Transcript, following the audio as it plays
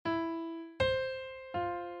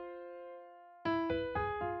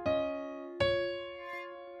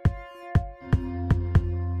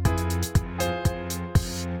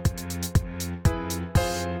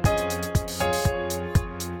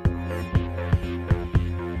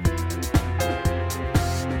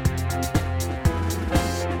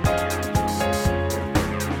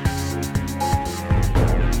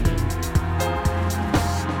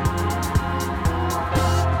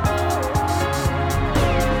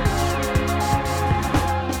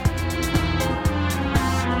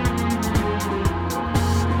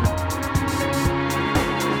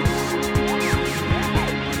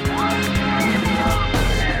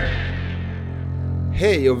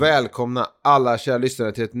Hej och välkomna alla kära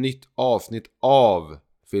lyssnare till ett nytt avsnitt av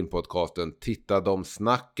filmpodcasten Titta de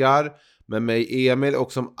snackar med mig Emil,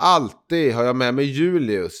 och som alltid har jag med mig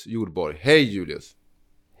Julius Jordborg. Hej Julius.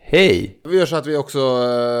 Hej. Vi gör så att vi också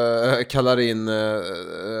kallar in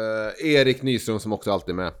Erik Nyström som också alltid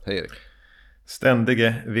är med. Hej Erik.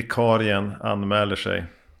 Ständige vikarien anmäler sig.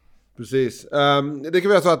 Precis. Det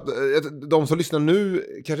kan vara så att de som lyssnar nu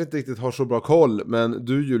kanske inte riktigt har så bra koll, men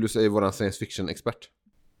du Julius är ju våran science fiction-expert.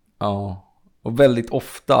 Ja, och väldigt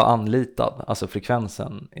ofta anlitad. Alltså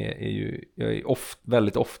frekvensen är ju, jag är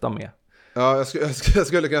väldigt ofta med. Ja, jag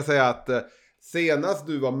skulle kunna säga att senast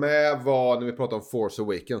du var med var när vi pratade om Force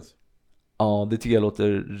Awakens. Ja, det tycker jag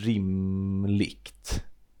låter rimligt.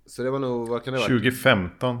 Så det var nog, vad kan det vara?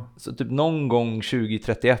 2015. Så typ någon gång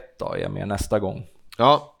 2031 då är jag med nästa gång.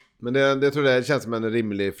 Ja, men det tror jag känns som en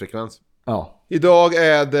rimlig frekvens. Ja. Idag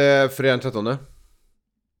är det fredag 13.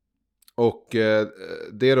 Och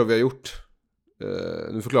det då vi har gjort,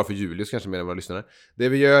 nu förklarar för Julius kanske mer än våra lyssnare. Det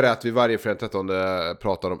vi gör är att vi varje fredag 13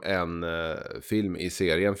 pratar om en film i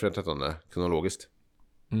serien fredag 13 kronologiskt.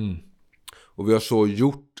 Och vi har så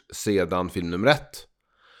gjort sedan film nummer 1.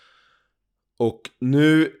 Och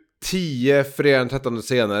nu 10 fredag 13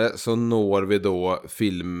 senare så når vi då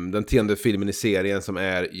den 10:e filmen i serien som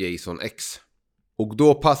är Jason X. Och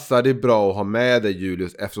då passar det bra att ha med dig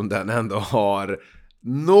Julius, eftersom den ändå har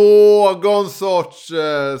någon sorts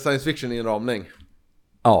science fiction inramning.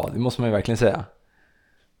 Ja, det måste man ju verkligen säga.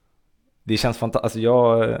 Det känns fantastiskt.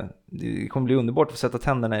 Alltså det kommer bli underbart att få sätta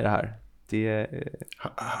tänderna i det här.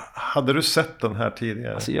 Hade du sett den här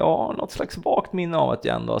tidigare? Alltså jag har något slags vagt minne av att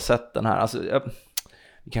jag ändå har sett den här. Alltså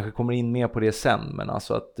vi kanske kommer in mer på det sen, men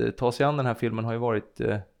alltså att ta sig an den här filmen har ju varit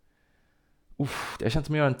jag känner som att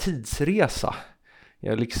jag gör en tidsresa.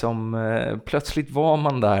 Jag liksom plötsligt var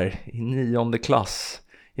man där i 9:e klass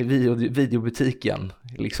i videobutiken,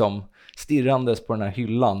 liksom stirrandes på den här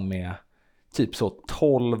hyllan med typ så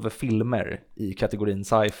 12 filmer i kategorin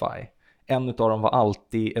sci-fi. En utav dem var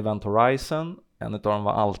alltid Event Horizon, en utav dem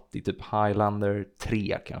var alltid typ Highlander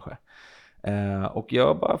 3 kanske. Och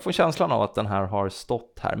jag bara får känslan av att den här har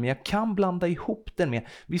stått här, men jag kan blanda ihop den med,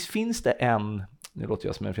 visst finns det en, nu låter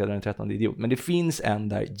jag som en fredag den 13 idiot, men det finns en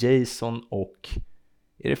där Jason och,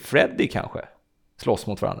 är det Freddy kanske, slåss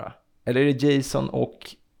mot varandra? Eller är det Jason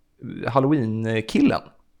och Halloween-killen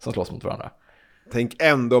som slåss mot varandra? Tänk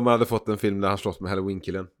ändå om man hade fått en film där han slåss med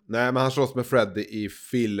Halloween-killen. Nej, men han slåss med Freddy i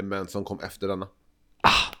filmen som kom efter denna.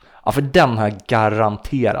 Ja, för den har jag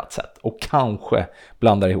garanterat sett. Och kanske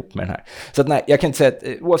blandar ihop med den här. Så att nej, jag kan inte säga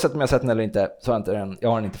att oavsett om jag har sett den eller inte, så har jag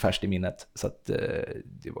har den inte färskt i minnet. Så att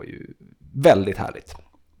det var ju väldigt härligt.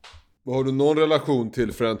 Har du någon relation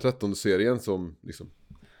till fredag 13-serien som liksom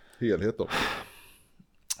helhet då?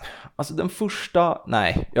 Alltså den första,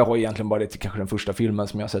 nej, jag har egentligen bara det till kanske den första filmen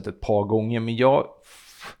som jag har sett ett par gånger. Men jag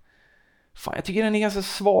tycker den är ganska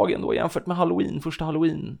svag ändå jämfört med första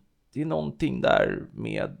Halloween. Det är någonting där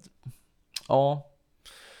med,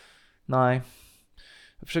 nej.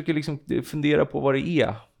 Jag försöker liksom fundera på vad det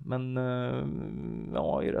är. Men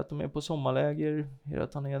är det att de är på sommarläger? Är det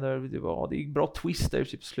att han är där? Det är bra twist där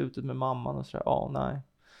typ slutet med mamman och sådär.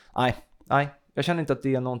 Nej. Jag känner inte att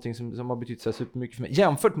det är någonting som har betytt så supermycket för mig.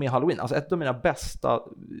 Jämfört med Halloween. Alltså ett av mina bästa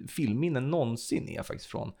filmminnen någonsin är faktiskt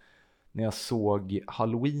från när jag såg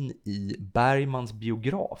Halloween i Bergmans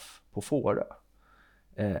biograf på Fårö.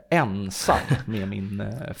 Ensam med min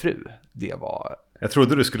fru. Det var... Jag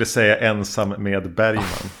trodde du skulle säga ensam med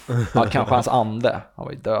Bergman. Ja, kanske hans ande. Han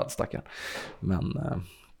var ju död, stackaren. Men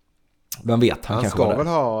vem vet, han kanske var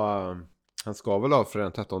där. Han ska väl ha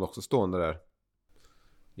fredag 13 också stående där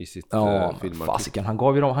i sitt filmarkiv. Fasiken, han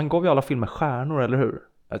gav ju alla filmer stjärnor, eller hur?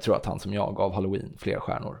 Jag tror att han som jag gav Halloween fler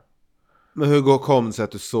stjärnor. Men hur kom det sig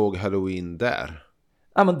att du såg Halloween där?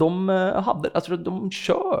 Ja, men de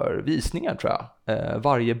kör visningar tror jag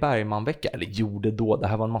varje Bergman-vecka, eller gjorde då, det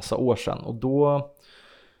här var en massa år sedan, och då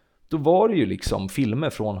var det ju liksom filmer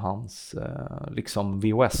från hans liksom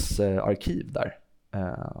VHS-arkiv där,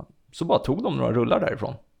 så bara tog de några rullar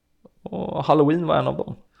därifrån Och Halloween var en av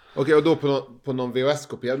dem. Okej, och då på någon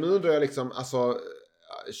VHS-kopia. Men undrar jag liksom, alltså,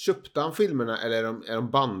 köpte han filmerna eller är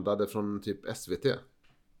de bandade från typ SVT?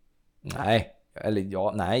 Nej,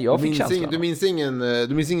 jag fick känslan. Du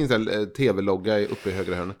minns ingen tv-logga uppe i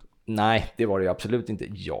högra hörnet? Nej, det var det absolut inte.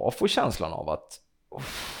 Jag får känslan av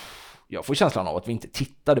att vi inte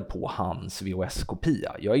tittade på hans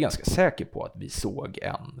VHS-kopia. Jag är ganska säker på att vi såg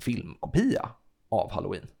en filmkopia av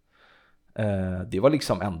Halloween. Det var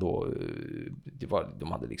liksom ändå det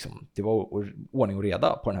var ordning och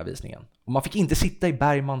reda på den här visningen. Och man fick inte sitta i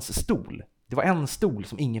Bergmans stol. Det var en stol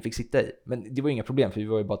som ingen fick sitta i. Men det var inga problem, för vi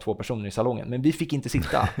var ju bara 2 personer i salongen. Men vi fick inte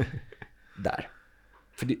sitta där.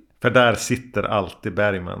 För där sitter alltid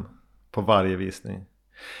Bergman på varje visning.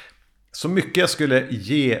 Så mycket jag skulle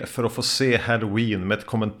ge för att få se Halloween med ett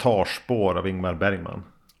kommentarspår av Ingmar Bergman.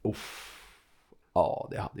 Ja,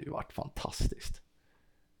 det hade ju varit fantastiskt.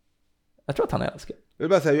 Jag tror att han älskar. Jag vill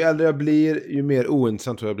bara säga, ju äldre jag blir, ju mer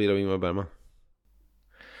ointressant tror jag blir av Ingmar Bergman.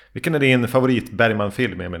 Vilken är din favorit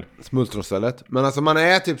Bergman-film, Emil? Smultronstället. Men alltså man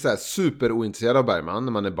är typ så här super ointresserad av Bergman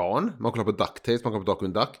när man är barn. Man kollar på DuckTales, man kollar på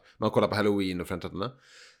Darkwing Duck, man kollar på Halloween och fredag 13.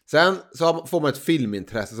 Sen så får man ett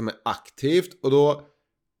filmintresse som är aktivt, och då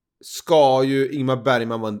ska ju Ingmar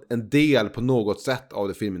Bergman vara en del på något sätt av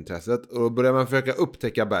det filmintresset. Och då börjar man försöka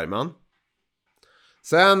upptäcka Bergman.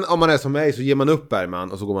 Sen om man är som mig så ger man upp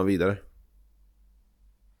Bergman och så går man vidare.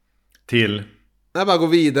 Till? När man går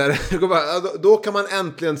vidare, då kan man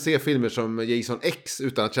äntligen se filmer som Jason X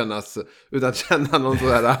utan att känna någon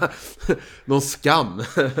sådär, någon skam.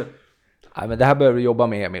 Nej, men det här behöver du jobba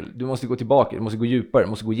med, Emil. Du måste gå tillbaka, du måste gå djupare, du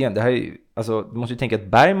måste gå igen. Det här är, alltså, du måste ju tänka att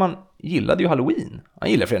Bergman gillade ju Halloween. Han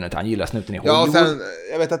gillar fredag, han gillar snuten i Hollywood. Ja, sen,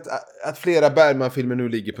 jag vet att flera Bergman-filmer nu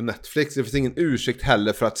ligger på Netflix. Det finns ingen ursäkt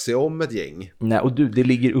heller för att se om ett gäng. Nej, och det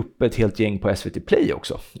ligger uppe ett helt gäng på SVT Play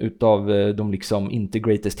också. Utav de liksom inte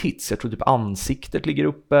greatest hits. Jag tror typ Ansiktet ligger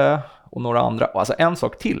uppe och några andra. Alltså en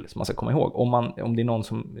sak till som man ska komma ihåg. Om det är någon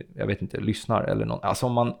som, jag vet inte, lyssnar eller någon. Alltså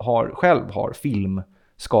om man själv har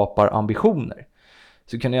skapar ambitioner,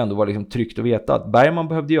 så kan det ändå vara liksom tryggt att veta att Bergman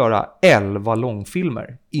behövde göra 11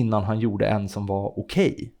 långfilmer innan han gjorde en som var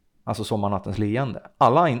okej. Alltså som Nattens leende.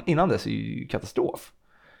 Alla innan dess är ju katastrof.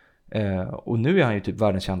 Och nu är han ju typ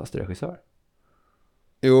världens kändaste regissör.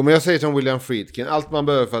 Jo, men jag säger som William Friedkin. Allt man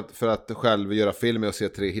behöver för att själv göra film är att se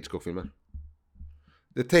 3 Hitchcock-filmer.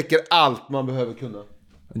 Det täcker allt man behöver kunna.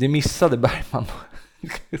 Det missade Bergman.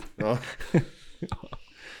 Ja.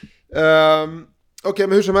 Okej,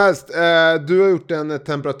 men hur som helst. Du har gjort en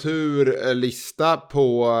temperaturlista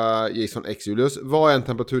på Jason X Julius. Vad är en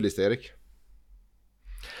temperaturlista, Erik?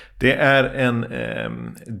 Det är en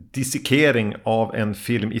dissekering av en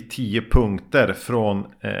film i 10 punkter från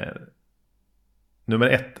nummer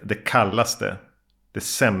 1, det kallaste, det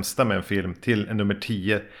sämsta med en film, till nummer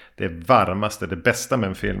 10, det varmaste, det bästa med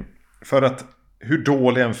en film. För att hur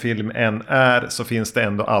dålig en film än är så finns det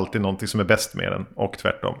ändå alltid någonting som är bäst med den, och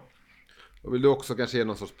tvärtom. Och vill du också kanske ge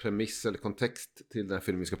någon sorts premiss eller kontext till den här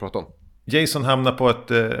filmen vi ska prata om? Jason hamnar på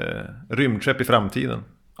ett rymdskepp i framtiden.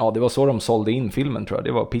 Ja, det var så de sålde in filmen, tror jag.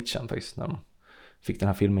 Det var pitchen faktiskt när de fick den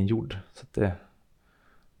här filmen gjord. Så att det,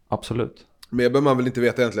 absolut. Men jag behöver man väl inte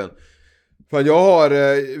veta egentligen. För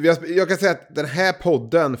jag kan säga att den här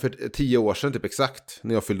podden för 10 år sedan, typ exakt,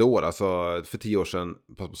 när jag fyllde år, alltså för 10 år sedan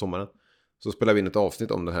på sommaren, så spelade vi in ett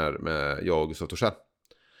avsnitt om den här med jag och Gustav Torssell.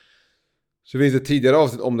 Så finns det tidigare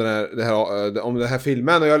avsnitt om den här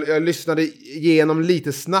filmen. Och jag lyssnade igenom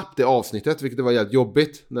lite snabbt det avsnittet, vilket var jävligt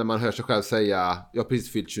jobbigt när man hör sig själv säga jag har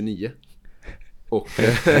precis fyllt 29. Och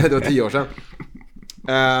det var 10 år sedan.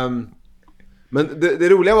 Men det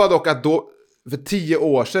roliga var dock att då, för 10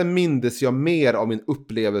 år sedan, mindes jag mer av min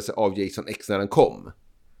upplevelse av Jason X när den kom.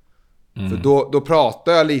 För då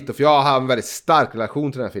pratade jag lite, för jag har en väldigt stark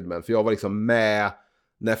relation till den här filmen. För jag var liksom med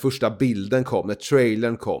när första bilden kom, när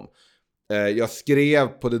trailern kom. Jag skrev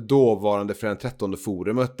på det dåvarande fredag 13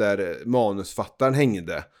 forumet där manusfattaren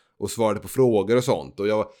hängde och svarade på frågor och sånt.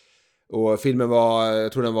 Och filmen var,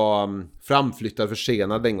 jag tror den var framflyttad,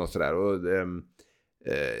 försenad länge och sådär. Och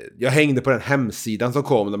jag hängde på den hemsidan som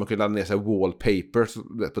kom där man kunde ladda ner sig wallpapers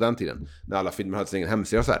på den tiden. När alla filmer hade sin egen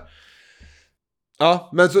hemsida och så här. Ja,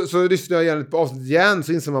 men så lyssnade jag igen på avsnittet igen,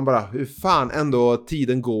 så inser man bara hur fan ändå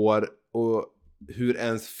tiden går och hur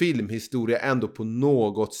ens filmhistoria ändå på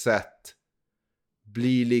något sätt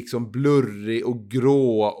blir liksom blurrig och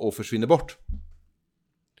grå och försvinner bort.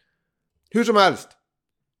 Hur som helst.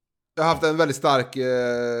 Jag har haft en väldigt stark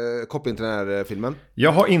koppling till den här filmen.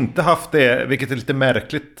 Jag har inte haft det, vilket är lite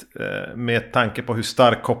märkligt med tanke på hur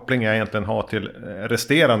stark koppling jag egentligen har till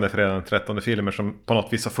resterande fredag 13 filmer som på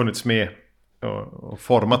något vis har funnits med och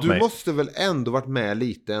format mig. Du måste väl ändå varit med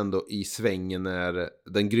lite ändå i svängen när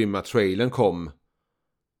den grymma trailern kom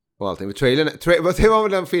och allting. Det var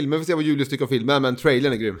väl den filmen, vi får se vad Julius tycker om filmen, men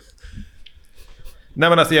trailern är grym. Nej,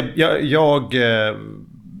 men alltså jag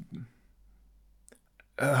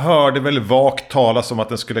hörde väl vagt talas om att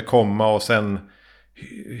den skulle komma, och sen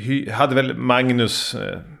hade väl Magnus,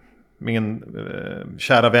 min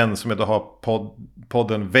kära vän som jag då har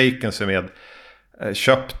podden Vacancy med,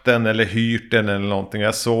 köpt den eller hyrt den eller någonting.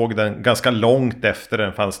 Jag såg den ganska långt efter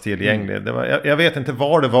den fanns tillgänglig. Jag vet inte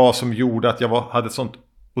vad det var som gjorde att jag hade ett sånt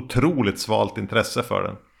otroligt svalt intresse för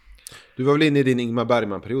den. Du var väl inne i din Ingmar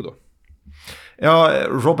Bergman-period då? Ja,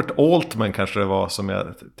 Robert Altman kanske det var som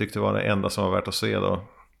jag tyckte var det enda som var värt att se då.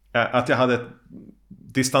 Att jag hade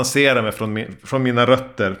distanserat mig från mina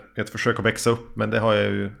rötter i ett försök att växa upp, men det har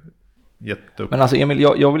jag ju gett upp. Men alltså Emil,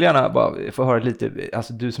 jag vill gärna bara få höra lite,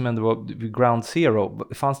 alltså du som ändå var vid ground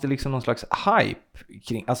zero, fanns det liksom någon slags hype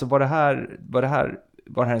kring, alltså var det här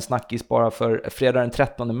en snackis bara för fredag den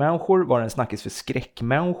 13 människor? Var det en snackis för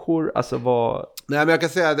skräckmänniskor? Alltså Nej, men jag kan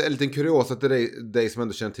säga en liten kuriosa till dig som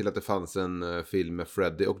ändå känner till att det fanns en film med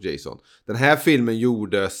Freddy och Jason. Den här filmen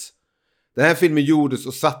gjordes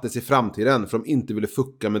och sattes i framtiden för de inte ville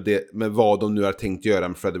fucka med vad de nu har tänkt göra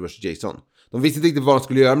med Freddy vs. Jason. De visste inte riktigt vad de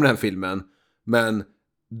skulle göra med den här filmen, men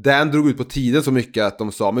den drog ut på tiden så mycket att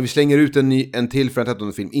de sa, men vi slänger ut en till för en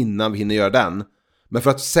 13:e film innan vi hinner göra den. Men för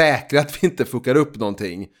att säkra att vi inte fuckar upp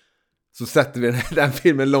någonting så sätter vi den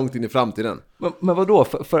filmen långt in i framtiden. Men vadå?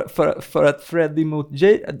 För att Freddy mot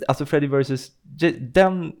alltså Freddy vs.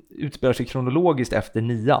 den utspelar sig kronologiskt efter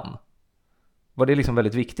 9:an. Var det liksom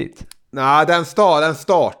väldigt viktigt? Nej, den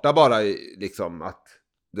startar bara liksom att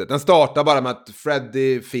den startar bara med att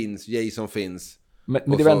Freddy finns, Jason finns.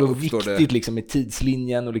 Men det var ändå viktigt liksom med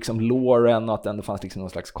tidslinjen och liksom loren, och att det ändå fanns liksom någon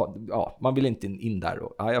slags, ja, man vill inte in där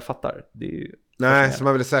och, ja, jag fattar. Det är ju, nej, så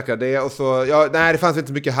man ville säkra det, och så nej, det fanns inte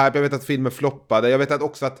så mycket hype. Jag vet att filmen floppade. Jag vet att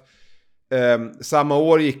också att samma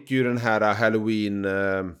år gick ju den här Halloween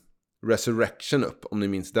Resurrection upp, om ni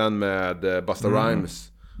minns den, med Busta Rhymes.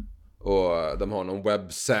 Och de har någon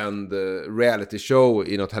websänd reality show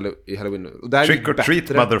i något i Halloween. Och Trick or treat,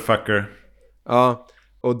 motherfucker. Ja,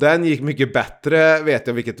 och den gick mycket bättre, vet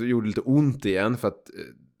jag, vilket gjorde lite ont igen, för att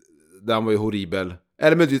den var ju horribel.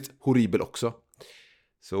 Eller möjligtvis horribel också.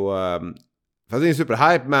 Så fast det är en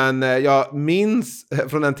superhype, men jag minns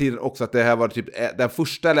från den tiden också att det här var typ den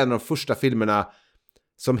första eller en av de första filmerna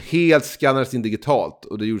som helt skannades in digitalt,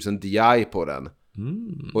 och det gjordes en DI på den.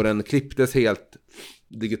 Och den klipptes helt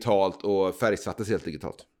digitalt och färgsattes helt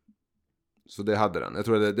digitalt. Så det hade den. Jag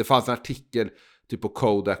tror det fanns en artikel typ på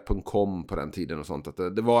Kodak.com på den tiden och sånt,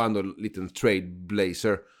 att det var ändå en liten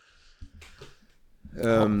trailblazer. Det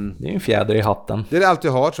är en fjäder i hatten. Det är det alltid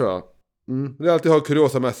jag har, tror jag. Det är alltid jag har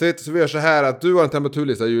kuriosamässigt. Så vi gör så här att du har en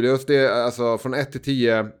temperaturlista, Julius. Det är alltså från 1 till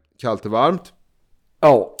 10 kallt och varmt.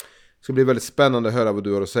 Ja. Det ska bli väldigt spännande att höra vad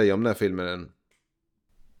du har att säga om den här filmen.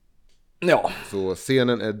 Ja. Så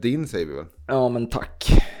scenen är din, säger vi väl? Ja, men tack.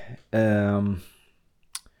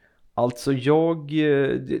 Alltså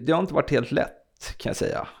det har inte varit helt lätt, kan jag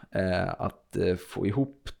säga, att få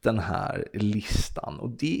ihop den här listan. Och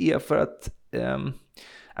det är för att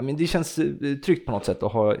det känns tryggt på något sätt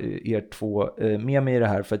att ha er två med mig i det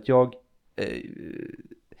här. För att jag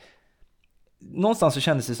någonstans så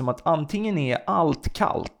kändes det som att antingen är allt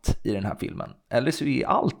kallt i den här filmen, eller så är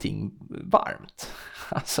allting varmt.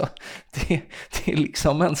 Alltså det är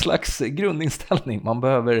liksom en slags grundinställning man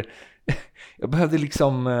behöver. Jag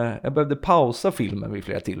behövde pausa filmen vid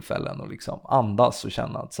flera tillfällen och liksom andas och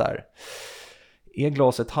känna att så här, är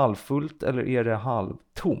glaset halvfullt eller är det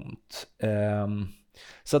halvtomt?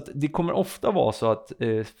 Så att det kommer ofta vara så att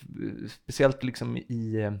speciellt liksom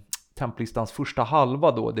i templistans första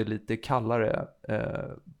halva, då det är lite kallare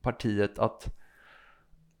partiet, att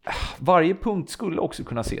varje punkt skulle också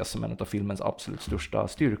kunna ses som en av filmens absolut största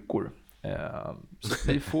styrkor.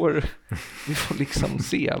 Så vi får liksom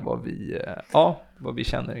se vad vi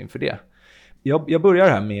känner inför det. Jag börjar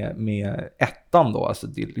här med ettan då, alltså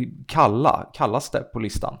det kallaste på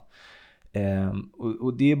listan.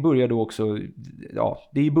 Och det börjar då också,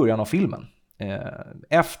 det är i början av filmen.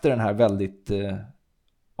 Efter den här väldigt,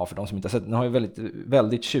 för de som inte har sett, den har ju väldigt,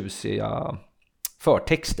 väldigt tjusiga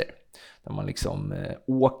förtexter. Där man liksom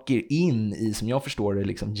åker in i, som jag förstår det,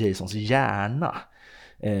 liksom Jasons hjärna.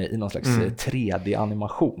 I någon slags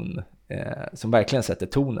 3D-animation som verkligen sätter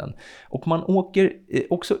tonen. Och man åker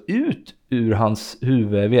också ut ur hans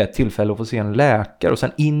huvud vid ett tillfälle och får se en läkare, och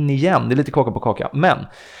sen in igen. Det är lite kaka på kaka. Men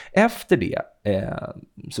efter det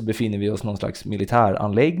så befinner vi oss i någon slags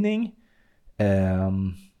militäranläggning.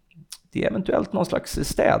 det är eventuellt någon slags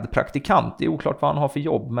städpraktikant. Det är oklart vad han har för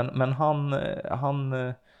jobb, men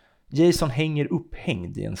Jason hänger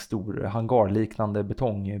upphängd i en stor hangarliknande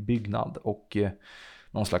betongbyggnad och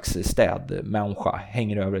någon slags städmänniska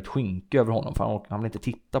hänger över ett skynke över honom för han vill inte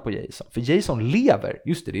titta på Jason. För Jason lever,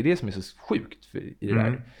 just det är det som är så sjukt i det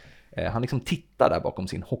där. Han liksom tittar där bakom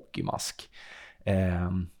sin hockeymask.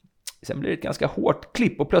 Sen blir det ett ganska hårt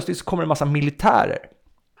klipp och plötsligt så kommer det en massa militärer.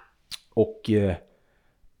 Och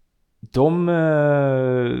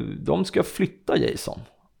de ska flytta Jason.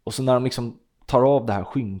 Och så när de liksom tar av det här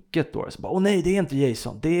skynket då, så bara, nej, det är inte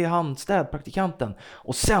Jason, det är han, städpraktikanten.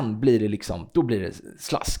 Och sen blir det liksom, då blir det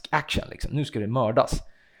slask action liksom. Nu ska det mördas.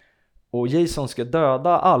 Och Jason ska döda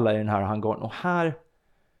alla i den här hangaren. Och här,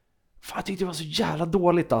 fan, jag tyckte det var så jävla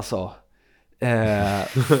dåligt alltså.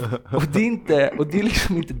 Och det är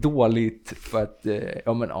liksom inte dåligt för att det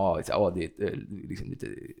är liksom lite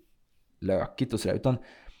lökigt och sådär, utan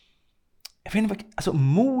jag vet inte, alltså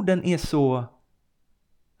morden är så,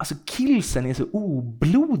 alltså killsen är så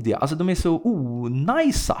oblodiga, alltså de är så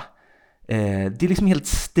onajsa. Det är liksom helt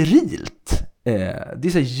sterilt. Det är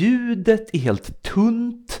så här, ljudet är helt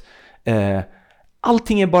tunt.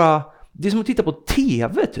 Allting är bara, det är som att titta på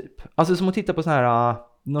tv typ. Alltså som att titta på sån här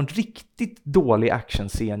någon riktigt dålig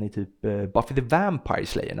actionscen i typ Buffy the Vampire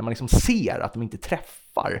Slayer, när man liksom ser att de inte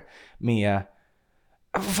träffar med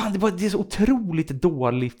fan, det är så otroligt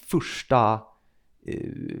dåligt första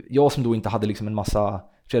jag som då inte hade liksom en massa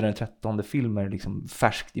fredag den 13 filmer liksom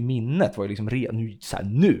färskt i minnet var ju liksom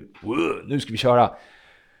nu ska vi köra.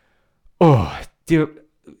 Det är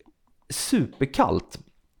superkallt.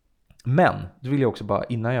 Men då vill jag också bara,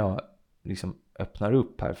 innan jag liksom öppnar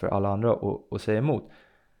upp här för alla andra och säger emot,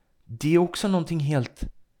 det är också någonting helt,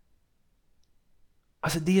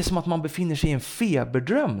 alltså det är som att man befinner sig i en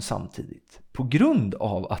feberdröm samtidigt på grund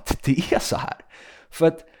av att det är så här. För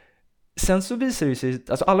att sen så visar det sig,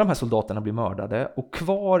 alltså alla de här soldaterna blir mördade och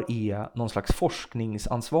kvar är någon slags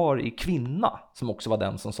forskningsansvarig kvinna som också var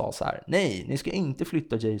den som sa så här: nej, ni ska inte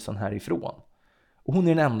flytta Jason härifrån. Och hon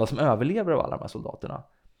är den enda som överlever av alla de här soldaterna.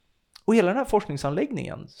 Och hela den här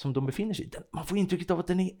forskningsanläggningen som de befinner sig i, man får intrycket av att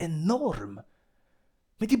den är enorm.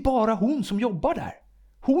 Men det är bara hon som jobbar där.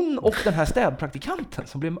 Hon och den här städpraktikanten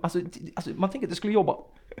som blev, alltså man tänker att det skulle jobba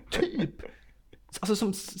typ, alltså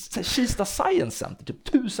som Kista Science Center, typ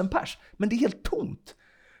 1000 pers. Men det är helt tomt.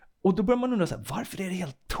 Och då börjar man undra så här, varför är det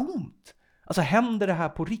helt tomt? Alltså händer det här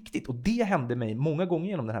på riktigt? Och det hände mig många gånger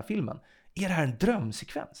genom den här filmen. Är det här en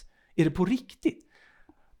drömsekvens? Är det på riktigt?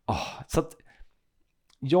 Så att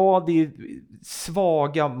ja, det är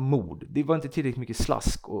svaga mord. Det var inte tillräckligt mycket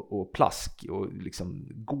slask och plask och liksom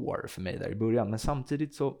går för mig där i början. Men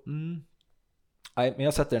samtidigt så nej, men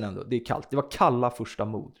jag sätter den ändå. Det är kallt. Det var kalla första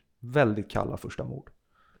mord. Väldigt kalla första mord.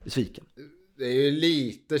 Besviken. Det är ju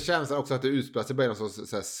lite känslan också att det utspelar sig bara i någon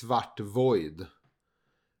så här svart void.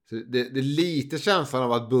 Så det är lite känslan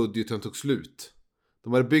av att budgeten tog slut.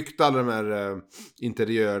 De hade byggt alla de här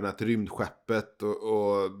interiörerna till rymdskeppet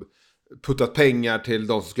och puttat pengar till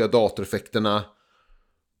de som ska ha datoreffekterna.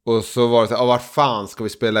 Och så var det så här, vart fan ska vi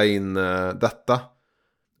spela in detta?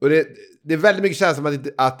 Och det är väldigt mycket känslan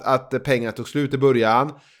att pengarna tog slut i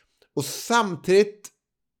början. Och samtidigt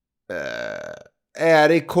är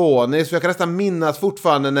det ikoniskt. Så jag kan nästan minnas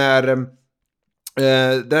fortfarande när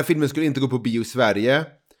den här filmen skulle inte gå på bio i Sverige.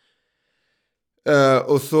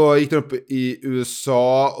 Och så gick den upp i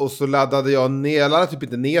USA och så laddade jag typ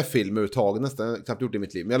inte ner film överhuvudtaget, nästan knappt gjort det i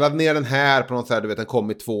mitt liv. Men jag laddade ner den här på något så här, du vet, den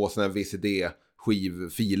kom i 2 såna här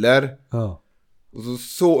VCD-skivfiler. Och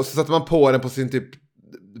så satte man på den på sin typ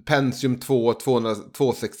Pentium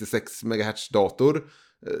 266 MHz dator.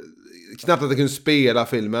 Knappt att den kunde spela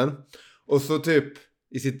filmen. Och så typ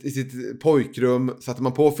i sitt pojkrum satte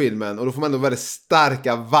man på filmen. Och då får man ändå väldigt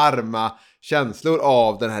starka, varma känslor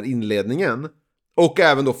av den här inledningen. Och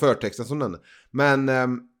även då förtexten som den. Men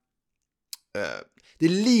det är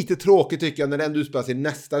lite tråkigt tycker jag när den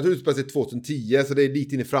utspelar sig 2010. Så det är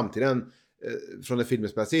lite in i framtiden från när filmen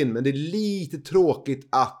spelas in. Men det är lite tråkigt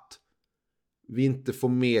att vi inte får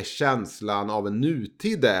med känslan av en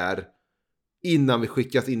nutid där innan vi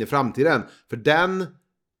skickas in i framtiden. För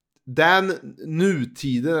den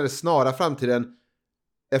nutiden eller snarare framtiden,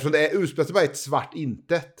 eftersom det är utspelat sig bara ett svart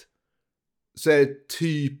intet, så är det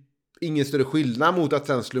typ ingen större skillnad mot att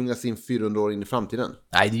sen slungas in 400 år in i framtiden.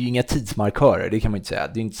 Nej, det är ju inga tidsmarkörer, det kan man inte säga.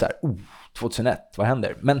 Det är inte så här, 2001, vad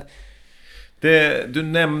händer? Men du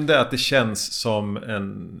nämnde att det känns som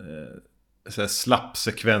en slapp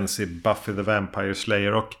sekvens i Buffy the Vampire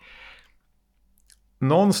Slayer, och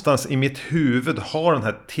någonstans i mitt huvud har den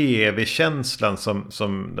här tv-känslan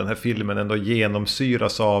som den här filmen ändå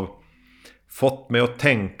genomsyras av fått mig att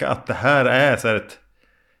tänka att det här är så här ett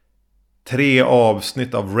 3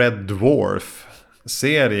 avsnitt av Red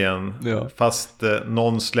Dwarf-serien. Ja. Fast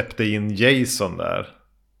någon släppte in Jason där.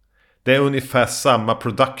 Det är ungefär samma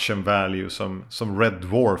production value som Red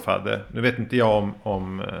Dwarf hade. Nu vet inte jag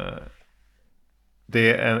om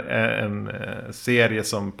det är en serie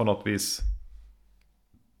som på något vis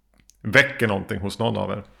väcker någonting hos någon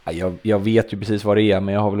av er. Jag vet ju precis vad det är,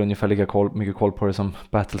 men jag har väl ungefär lika mycket koll på det som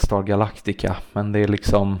Battlestar Galactica. Men det är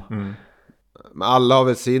liksom... Men alla har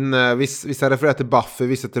väl sin... Vissa refererar till Buffy,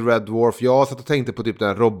 vissa till Red Dwarf. Jag satt och tänkte på typ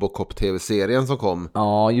den Robocop-tv-serien som kom.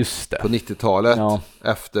 Ja, just det. På 90-talet. Ja.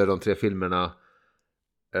 Efter de 3 filmerna.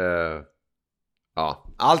 Ja.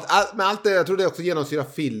 Allt det, jag tror det också genomsyrar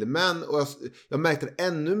filmen. Och jag märkte det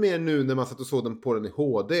ännu mer nu när man satt och såg den på den i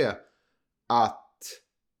HD. Att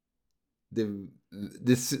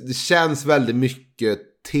det känns väldigt mycket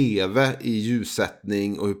tv i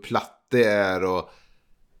ljussättning och hur platt det är och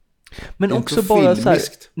men också bara så här,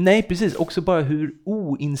 nej precis, också bara hur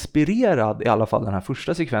oinspirerad i alla fall den här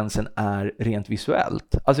första sekvensen är rent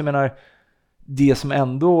visuellt. Alltså jag menar, det som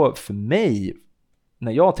ändå för mig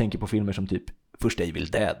när jag tänker på filmer som typ första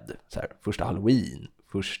Evil Dead, så här, första Halloween,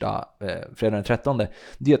 första fredag den 13,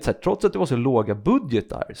 det är att så här, trots att det var så låga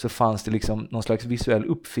budgetar så fanns det liksom någon slags visuell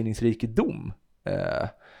uppfinningsrikedom.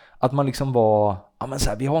 Att man liksom var, ja men så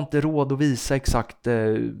här, vi har inte råd att visa exakt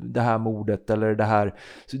det här mordet eller det här,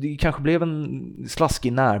 så det kanske blev en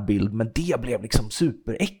slaskig närbild, men det blev liksom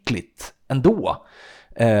superäckligt ändå.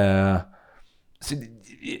 Så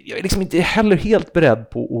jag är liksom inte heller helt beredd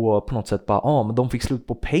på att på något sätt bara, men de fick slut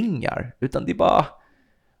på pengar, utan det är bara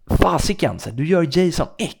fasiken, så här, du gör Jason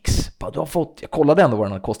X, bara, du har fått, jag kollade ändå vad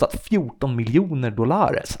den har kostat, $14 miljoner.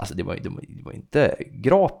 Alltså det var inte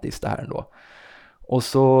gratis det här ändå. Och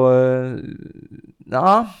så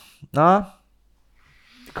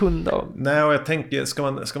kunde... Nej, och jag tänker,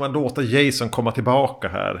 ska man låta Jason komma tillbaka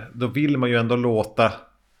här, då vill man ju ändå låta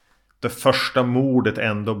det första mordet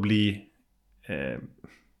ändå bli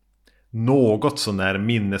något så när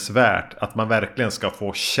minnesvärt. Att man verkligen ska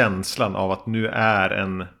få känslan av att nu är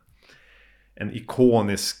en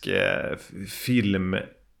ikonisk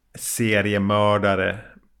filmseriemördare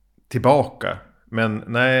tillbaka. Men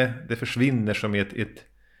nej, det försvinner som i ett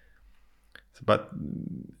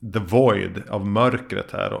the void av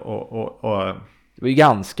mörkret här. Och det var ju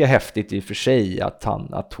ganska häftigt i och för sig att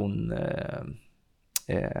hon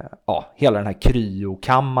hela den här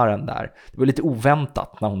kryokammaren där. Det var lite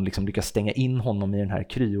oväntat när hon liksom lyckas stänga in honom i den här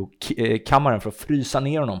kryokammaren för att frysa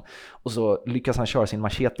ner honom. Och så lyckas han köra sin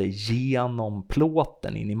machete genom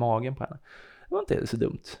plåten in i magen på henne. Det var inte så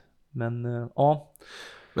dumt. Men ja...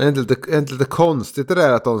 Men är inte lite konstigt det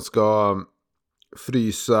där att de ska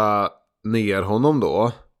frysa ner honom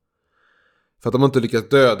då? För att de inte lyckats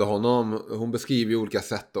döda honom. Hon beskriver ju olika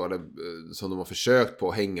sätt då, eller, som de har försökt på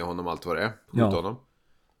att hänga honom, allt vad det är. Ja. Honom.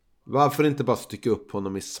 Varför inte bara stycka upp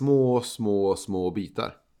honom i små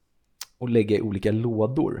bitar? Och lägga i olika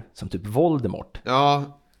lådor, som typ Voldemort.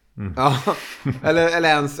 Ja, ja. eller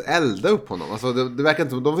ens elda upp honom. Alltså det verkar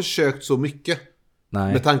inte som de har försökt så mycket.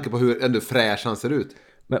 Nej. Med tanke på hur ändå fräsch han ser ut.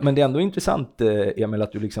 Men det är ändå intressant, Emil,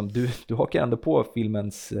 att du hakar ändå på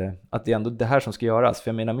filmens, att det är ändå det här som ska göras. För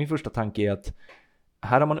jag menar, min första tanke är att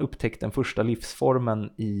här har man upptäckt den första livsformen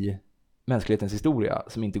i mänsklighetens historia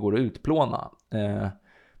som inte går att utplåna.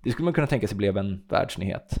 Det skulle man kunna tänka sig blev en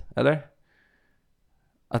världsnyhet, eller?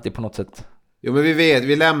 Att det på något sätt... Jo, men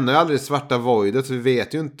vi lämnar ju aldrig svarta voidet, så vi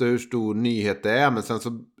vet ju inte hur stor nyhet det är. Men sen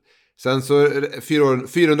så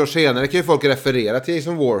 400 år senare kan ju folk referera till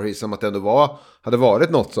Jason Voorhees som att det ändå hade varit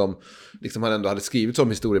något som liksom han ändå hade skrivits om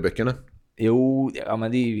historieböckerna. Jo, ja,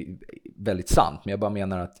 men det är ju väldigt sant. Men jag bara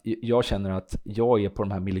menar att jag känner att jag är på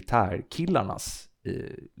de här militärkillarnas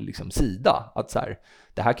liksom sida. Att så här,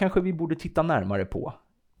 det här kanske vi borde titta närmare på.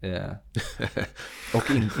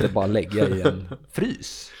 Och inte bara lägga i en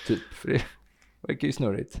frys, typ. För det verkar ju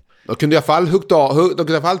snurrigt. De kunde i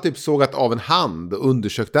alla fall typ sågat av en hand och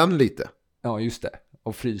undersökt den lite. Ja, just det.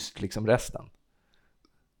 Och fryst liksom resten.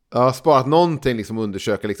 Ja, sparat någonting, liksom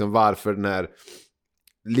undersöka liksom varför den här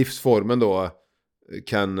livsformen då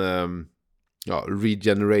kan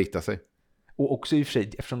regenerata sig. Och också i och för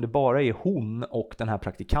sig, eftersom det bara är hon och den här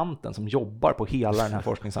praktikanten som jobbar på hela den här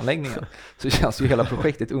forskningsanläggningen, så känns ju hela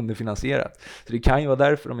projektet underfinansierat. Så det kan ju vara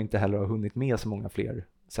därför de inte heller har hunnit med så många fler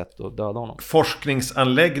sätt att döda honom.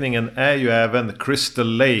 Forskningsanläggningen är ju även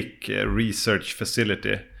Crystal Lake Research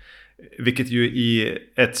Facility, vilket ju i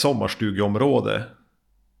ett sommarstugeområde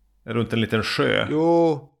runt en liten sjö.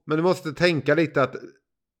 Jo, men du måste tänka lite att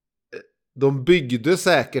de byggde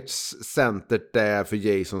säkert centret där för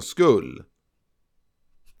Jasons skull.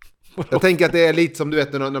 Jag tänker att det är lite som du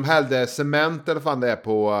vet när de hällde cement eller fan det är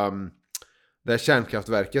på det här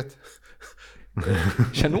kärnkraftverket.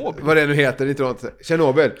 Tjernobyl. Vad det nu heter, inte något.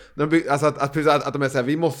 Tjernobyl. Alltså att de är så här,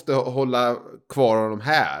 vi måste hålla kvar honom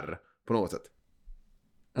här på något sätt.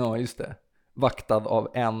 Ja, just det. Vaktad av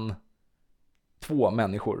 2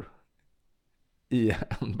 människor i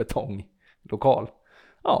en betonglokal.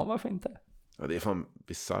 Ja, varför inte? Ja, det är fan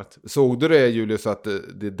bizarrt. Såg du det, Julius, att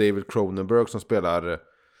det är David Cronenberg som spelar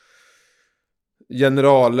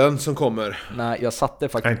generalen som kommer? Nej, jag satte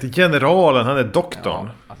faktiskt... Inte generalen, han är doktorn.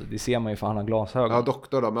 Ja, alltså det ser man ju för han har glasögon. Ja,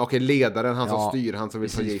 doktor då. Men okej, ledaren, han som styr, han som vill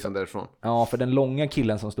ta Jason därifrån. Ja, för den långa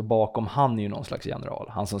killen som står bakom, han är ju någon slags general.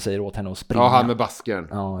 Han som säger åt henne att springa. Ja, han med basken.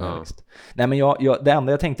 Ja. Visst. Nej, men det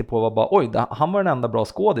enda jag tänkte på var bara, han var den enda bra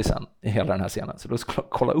skådisen i hela den här scenen. Så då skulle jag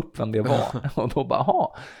kolla upp vem det var. Och då bara,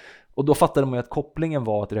 aha. Och då fattade man ju att kopplingen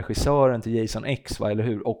var att regissören till Jason X, eller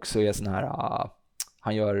hur, också är sån här,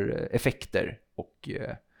 han gör effekter och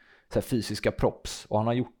så här fysiska props. Och han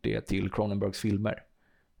har gjort det till Cronenbergs filmer.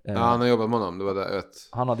 Ja, han har jobbat med honom. Det var det.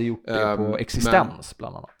 Han hade gjort det på Existens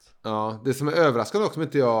bland annat. Ja, det som är överraskande också som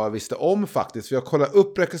inte jag visste om faktiskt. För jag kollade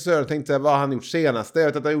upp regissören och tänkte vad han gjort senast. Jag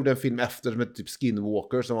vet att han gjorde en film efter som heter typ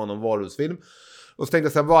Skinwalker som var någon varulvsfilm. Och så tänkte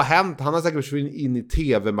jag så här, vad har hänt? Han har säkert försvunnit in i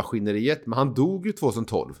tv-maskineriet. Men han dog ju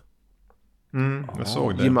 2012. Jag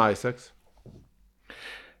såg det. Jim Isaacs.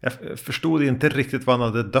 Jag förstod inte riktigt vad han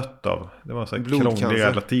hade dött av. Det var så här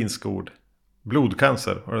krångliga latinska ord.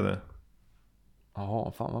 Blodcancer, var det?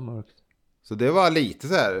 Ja, fan vad mörkt. Så det var lite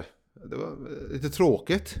så här, det var lite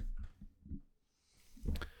tråkigt.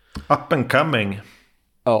 Up and coming.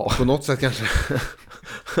 Ja. På något sätt kanske.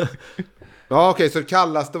 Ja, okej, så det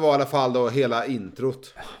kallaste var i alla fall då hela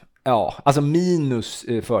introt. Ja, alltså minus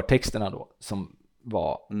förtexterna då som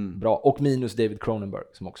var bra. Och minus David Cronenberg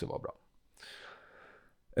som också var bra.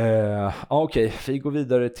 Okej, vi går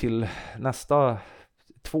vidare till nästa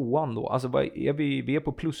 2:an då. Alltså vad är vi är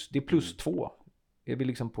på plus, det är +2. Är vi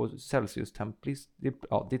liksom på Celsius templis?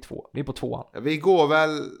 Ja, det är 2. Vi är på 2:an. Ja, vi går väl...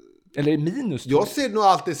 Eller minus 2. Jag ser nog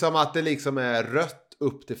alltid som att det liksom är rött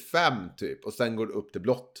upp till 5 typ. Och sen går det upp till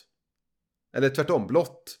blått. Eller tvärtom,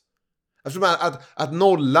 blått. Eftersom att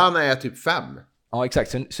nollan är typ 5. Ja,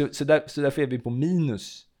 exakt. Så därför är vi på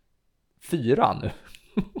minus 4 nu.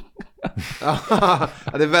 Ja,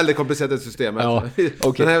 det är väldigt komplicerat systemet. Ja, okay.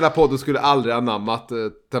 Den här jävla podden skulle aldrig anammat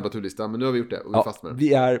temperaturlistan. Men nu har vi gjort det och vi är fast med det.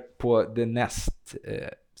 Vi är på det näst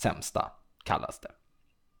sämsta, kallas det.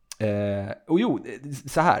 Och jo,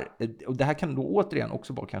 så här. Och det här kan då återigen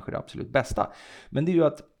också vara kanske det absolut bästa. Men det är ju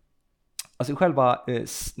att alltså själva,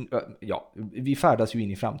 vi färdas ju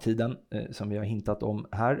in i framtiden som vi har hintat om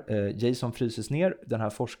här. Jason fryses ner. Den här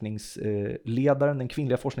forskningsledaren, den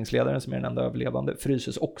kvinnliga forskningsledaren som är den enda överlevande,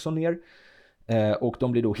 fryses också ner. Och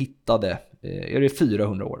de blir då hittade, är det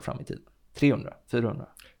 400 år fram i tiden? 300? 400?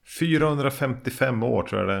 455 år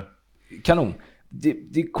tror jag det är. Kanon.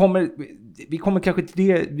 Vi kommer kanske till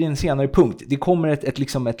det vid en senare punkt. Det kommer ett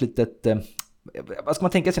litet... vad ska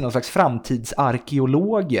man tänka sig, någon slags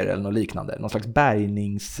framtidsarkeologer eller något liknande, någon slags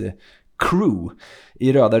bärgningscrew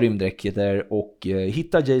i röda rymddräkter där och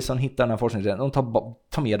hittar Jason, hittar den här forskningen, de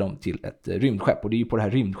tar med dem till ett rymdskepp och det är ju på det här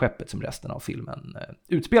rymdskeppet som resten av filmen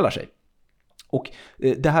utspelar sig. Och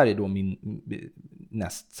det här är då min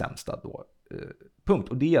näst sämsta då, punkt,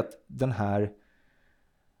 och det är att den här,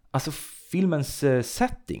 alltså filmens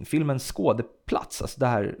setting, filmens skådeplats, alltså det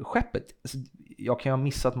här skeppet, alltså, jag kan ju ha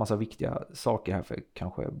missat massa viktiga saker här för jag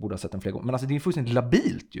kanske borde ha sett den fler gånger. Men alltså det är fullständigt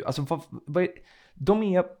labilt ju. Alltså de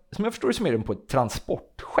är, som jag förstår det, som är de på ett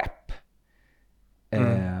transportskepp.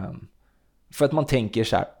 För att man tänker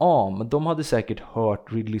så här, men de hade säkert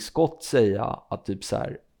hört Ridley Scott säga att typ så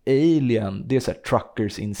här, Alien, det är så här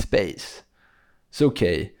truckers in space. Så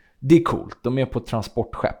okej, det är coolt. De är på ett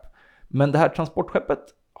transportskepp. Men det här transportskeppet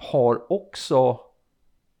har också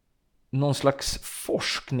någon slags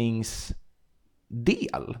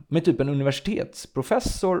forskningsdel med typ en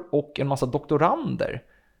universitetsprofessor och en massa doktorander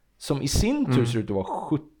som i sin tur ser ut att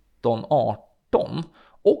vara 17-18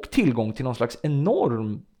 och tillgång till någon slags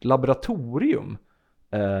enorm laboratorium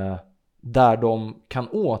där de kan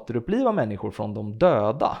återuppliva människor från de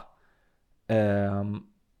döda.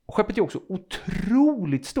 Skeppet är också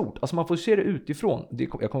otroligt stort. Alltså man får se det utifrån.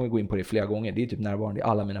 Jag kommer gå in på det flera gånger. Det är typ närvarande i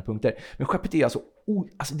alla mina punkter. Men skeppet är alltså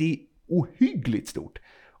det är ohyggligt stort.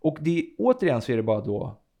 Och återigen så är det bara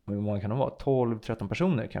då, hur många kan det vara? 12-13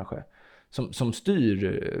 personer kanske. Som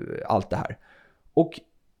styr allt det här. Och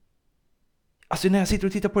alltså när jag sitter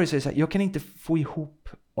och tittar på det så är det så här, jag kan inte få ihop,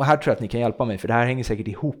 och här tror jag att ni kan hjälpa mig, för det här hänger säkert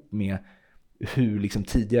ihop med hur liksom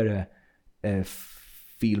tidigare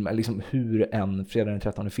film, eller liksom hur en fredag den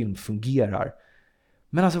 13 film fungerar.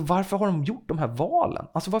 Men alltså varför har de gjort de här valen?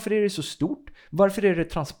 Alltså varför är det så stort? Varför är det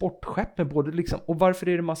transportskepp med både liksom, och varför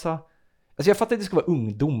är det massa... Alltså jag fattar att det ska vara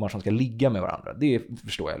ungdomar som ska ligga med varandra. Det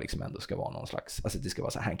förstår jag liksom ändå ska vara någon slags... Alltså det ska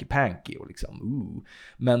vara så hanky-panky och liksom...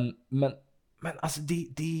 Men alltså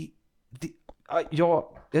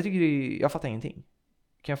jag tycker jag fattar ingenting.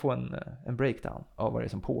 Kan jag få en breakdown av vad det är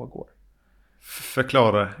som pågår?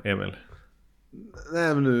 Förklara, Emil.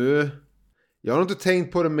 Nej, men nu... Jag har inte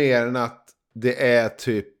tänkt på det mer än att det är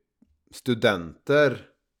typ studenter.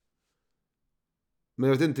 Men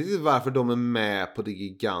jag vet inte riktigt varför de är med på det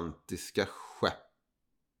gigantiska skeppet.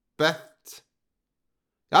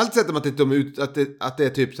 Jag har alltid sett att det är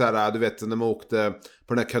typ så här, du vet, när man åkte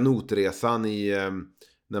på den här kanotresan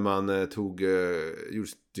när man gjorde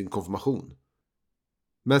sin konfirmation.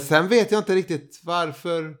 Men sen vet jag inte riktigt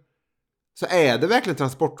varför. Så är det verkligen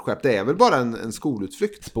transportskepp? Det är väl bara en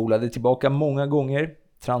skolutflykt? Spolade tillbaka många gånger.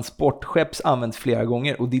 Transportskepps används flera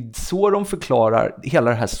gånger. Och det är så de förklarar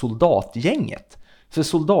hela det här soldatgänget. För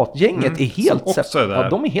soldatgänget är helt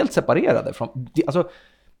de är helt separerade från... Alltså,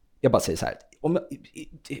 jag bara säger så här.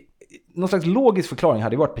 Någon slags logisk förklaring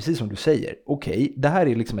hade varit precis som du säger. Okej, det här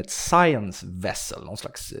är liksom ett science vessel. Någon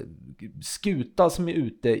slags skuta som är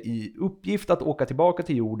ute i uppgift att åka tillbaka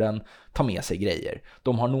till jorden, ta med sig grejer.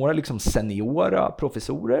 De har några liksom seniora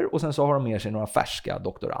professorer och sen så har de med sig några färska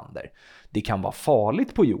doktorander. Det kan vara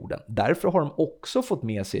farligt på jorden. Därför har de också fått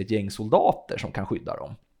med sig ett gäng soldater som kan skydda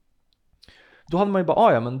dem. Då hade man ju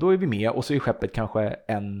bara, men då är vi med och så är skeppet kanske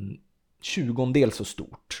en 20-del så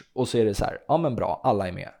stort. Och så är det så här, ja men bra, alla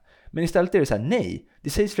är med. Men istället är det så här, nej, det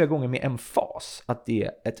sägs flera gånger med emfas att det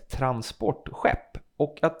är ett transportskepp.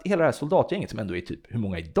 Och att hela det här soldatgänget som ändå är typ, hur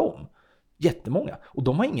många är de? Jättemånga. Och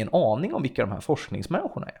de har ingen aning om vilka de här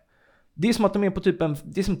forskningsmänniskorna är. Det är som att de är på typ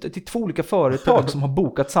det är som till två olika företag som har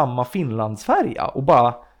bokat samma Finlandsfärja och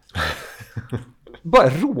bara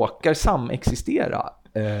råkar samexistera.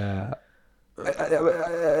 Det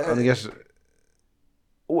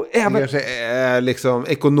kanske är liksom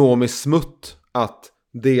ekonomiskt smutt att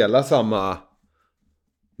dela samma.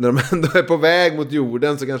 När de ändå är på väg mot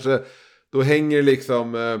jorden så kanske då hänger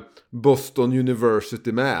liksom Boston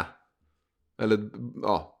University med. Eller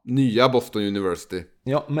ja, nya Boston University.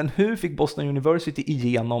 Ja, men hur fick Boston University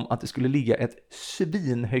igenom att det skulle ligga ett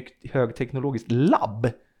högteknologiskt labb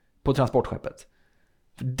på transportskeppet?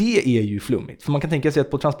 För det är ju flummigt. För man kan tänka sig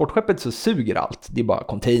att på transportskeppet så suger allt. Det är bara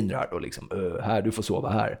containrar och liksom, här, du får sova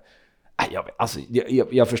här.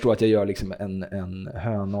 Jag förstår att jag gör liksom en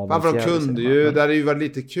höna av en fjäril. De kunde ju, det hade ju varit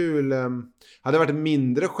lite kul. Hade det varit ett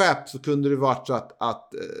mindre skepp så kunde det varit så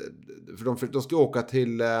att för de ska åka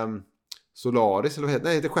till Solaris, eller vad heter det?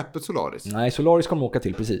 Nej, heter skeppet Solaris? Nej, Solaris kommer åka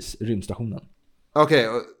till, precis, rymdstationen. Okej,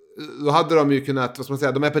 då hade de ju kunnat, vad ska man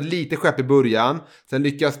säga, de är på ett litet skepp i början. Sen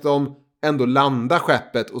lyckas de ändå landa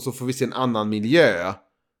skeppet och så får vi se en annan miljö.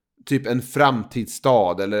 Typ en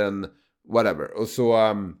framtidsstad eller en whatever. Och så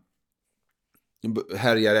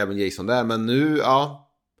härjar även Jason där. Men nu,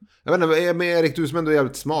 ja. Jag vet inte, med Erik, du som ändå är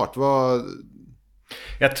jävligt smart.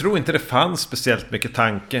 Jag tror inte det fanns speciellt mycket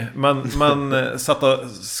tanke. Man satt och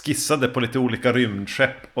skissade på lite olika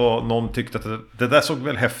rymdskepp och någon tyckte att det där såg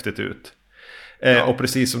väl häftigt ut. Ja. Och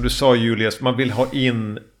precis som du sa, Julius, man vill ha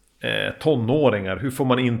in tonåringar. Hur får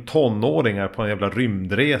man in tonåringar på en jävla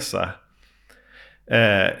rymdresa?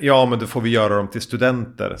 Ja, men då får vi göra dem till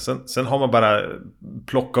studenter. Sen har man bara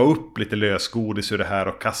plockat upp lite lösgodis ur det här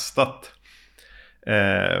och kastat.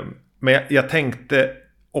 Men jag tänkte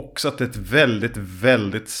också att det är ett väldigt,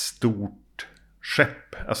 väldigt stort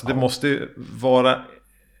skepp. Alltså det måste vara...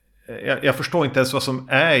 Jag förstår inte ens vad som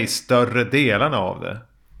är i större delarna av det.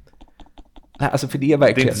 Nej, alltså för det är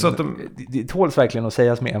verkligen... Det tåls verkligen att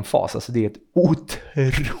sägas med en fas. Alltså det är ett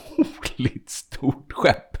otroligt stort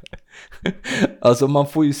skepp. Alltså man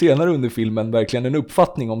får ju senare under filmen verkligen en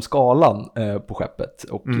uppfattning om skalan på skeppet.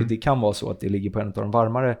 Och det kan vara så att det ligger på en av de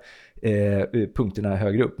varmare punkterna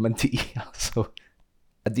högre upp. Men det är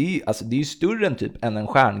alltså det är ju större än typ än en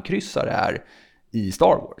stjärnkryssare är i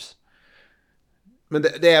Star Wars. Men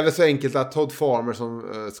det är väl så enkelt att Todd Farmer som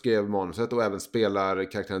skrev manuset och även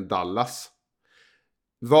spelar karaktären Dallas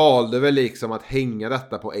valde väl liksom att hänga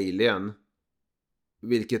detta på Alien.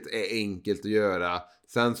 Vilket är enkelt att göra.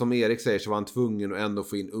 Sen som Erik säger så var han tvungen att ändå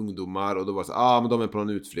få in ungdomar. Och då var det så, men de är på någon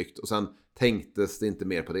utflykt. Och sen tänktes det inte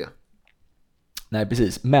mer på det. Nej,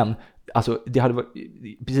 precis. Men alltså, det hade varit,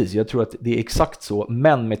 precis, jag tror att det är exakt så.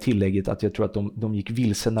 Men med tillägget att jag tror att de gick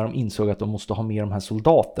vilse när de insåg att de måste ha med de här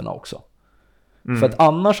soldaterna också. För att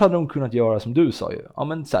annars hade de kunnat göra som du sa ju. Ja,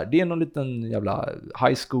 men så här, det är någon liten jävla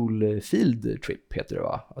high school field trip heter det,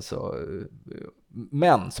 va? Alltså,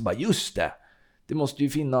 men så bara, just det. Det måste ju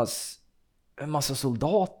finnas en massa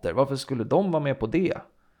soldater. Varför skulle de vara med på det?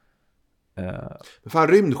 Men fan,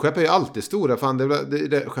 rymdskepp är ju alltid stora. Fan,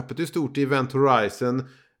 det skeppet är ju stort i Event Horizon.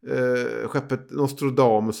 Skeppet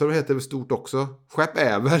Nostradamus så heter det stort också. Skepp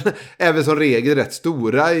är väl som regel rätt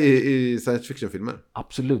stora i science fiction-filmer.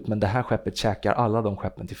 Absolut, men det här skeppet käkar alla de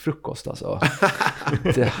skeppen till frukost alltså.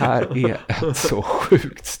 Det här är ett så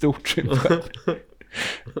sjukt stort rymdskepp.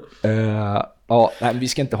 Nej, vi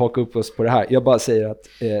ska inte haka upp oss på det här. Jag bara säger att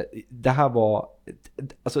det här var,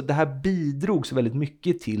 alltså det här bidrog så väldigt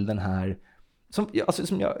mycket till den här som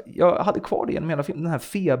jag hade kvar det genom hela filmen, den här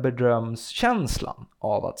feberdrömskänslan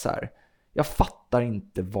av att så här, jag fattar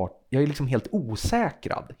inte vart, jag är liksom helt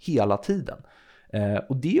osäkrad hela tiden.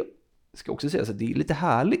 Och det ska också sägas att det är lite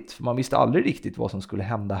härligt, för man visste aldrig riktigt vad som skulle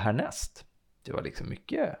hända härnäst. Det var liksom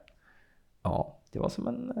mycket, det var som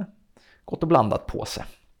en gott och blandat påse.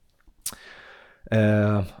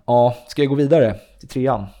 Ska jag gå vidare till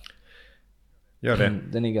 3:an? Gör det.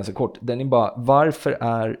 Den är ganska kort. Den är bara, varför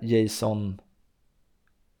är Jason,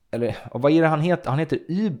 eller vad är det han heter? Han heter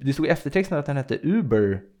det stod i eftertexten att han heter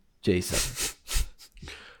Uber Jason.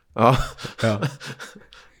 Ja.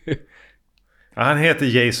 Han heter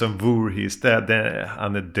Jason Voorhees, det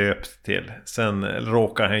han är döpt till. Sen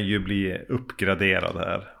råkar han ju bli uppgraderad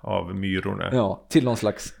här av myrorna. Ja, till någon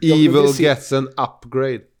slags Evil gets an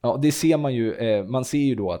upgrade. Ja, det ser man ju. Man ser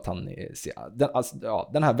ju då att han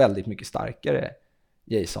den här väldigt mycket starkare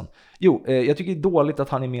Jason. Jag tycker det är dåligt att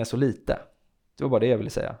han är med så lite. Det var bara det jag ville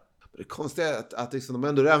säga. Det konstiga är att liksom, de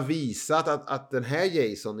ändå redan visat att den här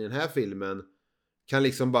Jason i den här filmen kan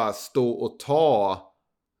liksom bara stå och ta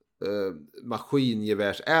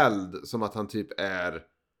maskingevärseld som att han typ är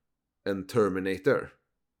en Terminator.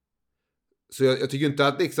 Så jag tycker inte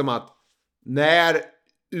att liksom att när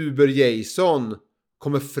Uber Jason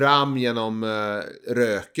kommer fram genom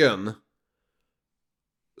röken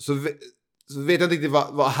så vet jag inte riktigt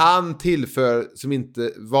vad han tillför som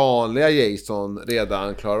inte vanliga Jason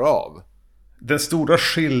redan klarar av. Den stora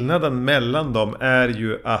skillnaden mellan dem är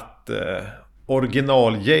ju att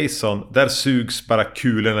original Jason, där sugs bara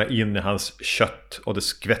kulorna in i hans kött och det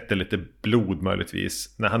skvätter lite blod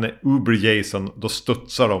möjligtvis. När han är Uber Jason, då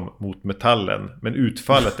studsar de mot metallen, men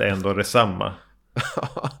utfallet är ändå detsamma.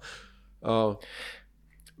 Ja.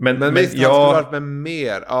 Men visst, han skulle varit med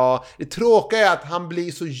mer. Ja, det tråkiga är att han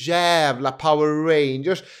blir så jävla Power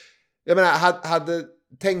Rangers. Jag menar, hade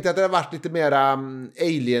tänkt att det hade varit lite mer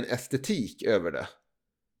alien-estetik över det.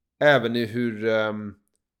 Även i hur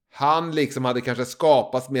han liksom hade kanske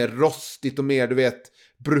skapats mer rostigt och mer, du vet,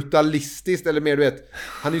 brutalistiskt. Eller mer, du vet,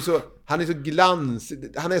 han är så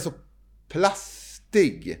glansig. Han är så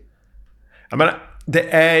plastig. Jag menar,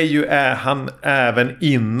 det är ju han även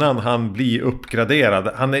innan han blir uppgraderad.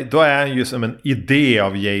 Då är han ju som en idé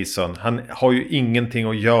av Jason. Han har ju ingenting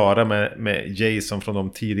att göra med Jason från de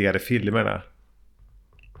tidigare filmerna.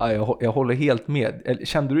 Ja, jag håller helt med.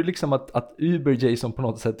 Kände du liksom att Uber Jason på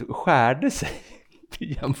något sätt skärde sig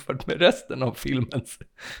jämfört med resten av filmens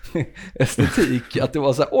estetik? Att det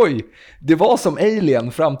var så här, oj, det var som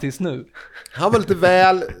Alien fram tills nu. Han var lite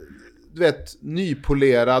väl, du vet,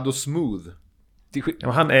 nypolerad och smooth. Ja,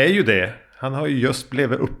 han är ju det. Han har ju just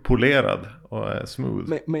blivit uppolerad och är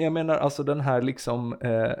smooth. Men jag menar alltså den här liksom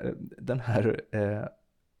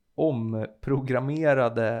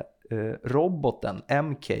omprogrammerade roboten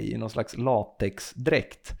MK i någon slags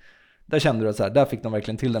latexdräkt. Där kände du att så här, där fick de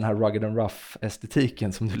verkligen till den här rugged and rough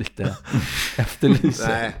estetiken som du lite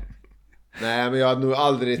efterlyser. Nej, men jag hade nog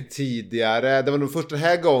aldrig tidigare. Det var nog först den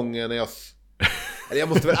här gången när jag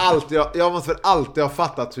måste väl alltid ha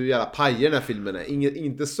fattat hur jävla pajer den här filmen är.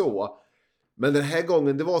 Inte så. Men den här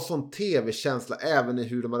gången, det var sån tv-känsla även i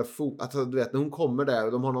hur de hade alltså, du vet, när hon kommer där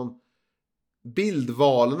och de har någon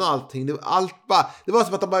bildvalen och allting. Det var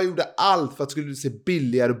som att de bara gjorde allt för att det skulle se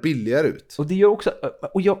billigare och billigare ut. Och det gör också,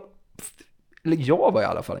 och jag var i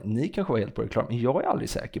alla fall, ni kanske var helt på det klar, men jag är aldrig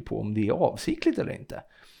säker på om det är avsiktligt eller inte.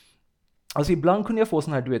 Alltså ibland kunde jag få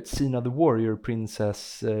sån här, du vet, Sina the Warrior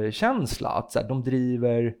Princess känsla, att så här, de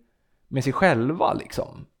driver med sig själva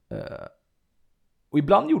liksom. Och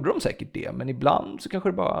ibland gjorde de säkert det, men ibland så kanske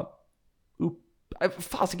det bara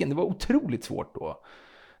fasiken, det var otroligt svårt då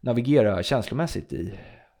navigera känslomässigt i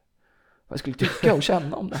vad jag skulle tycka och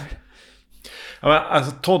känna om det här. Ja, men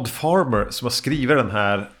alltså Todd Farmer som har skrivit den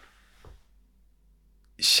här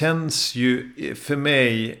känns ju för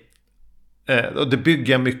mig, och det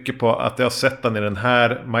bygger jag mycket på att jag har sett den i den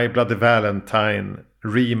här My Bloody Valentine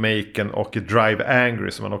remaken och Drive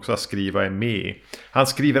Angry som han också har skrivit är med i. Han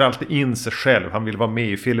skriver alltid in sig själv, han vill vara med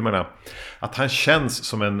i filmerna. Att han känns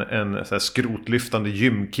som en så här skrotlyftande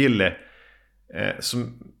gymkille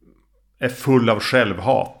som är full av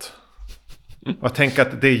självhat. Och jag tänker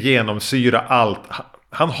att det genomsyrar allt.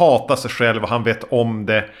 Han hatar sig själv och han vet om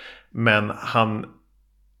det. Men han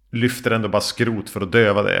lyfter ändå bara skrot för att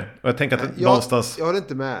döva det. Och jag tänker att någonstans... Jag håller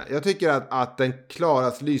inte med. Jag tycker att den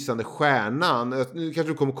klarast lysande stjärnan, nu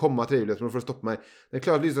kanske du kommer komma till det, men du får stoppa mig. Den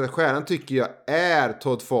klarast lysande stjärnan tycker jag är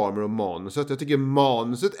Todd Farmer och manuset. Jag tycker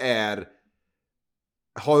manuset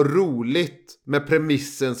har roligt med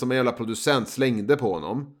premissen som en jävla producent slängde på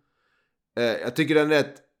honom. Jag tycker den är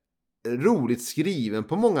rätt roligt skriven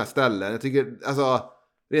på många ställen. Jag tycker, alltså,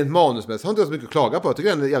 rent manusmässigt har inte jag så mycket att klaga på. Jag tycker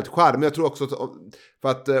den är jävligt charmig. Men jag tror också, för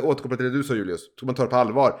att återkoppla till det du sa, Julius, ska man ta det på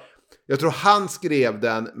allvar. Jag tror han skrev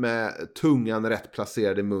den med tungan rätt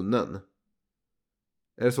placerad i munnen.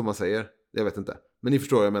 Är det så man säger? Jag vet inte. Men ni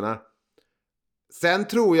förstår vad jag menar. Sen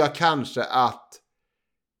tror jag kanske att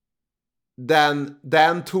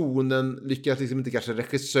den tonen lyckas liksom inte kanske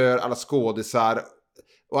regissör, alla skådisar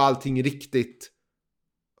och allting riktigt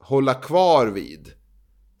hålla kvar vid.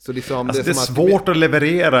 Så liksom, alltså det är svårt att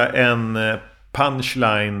leverera en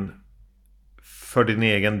punchline för din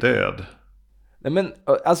egen död. Nej, men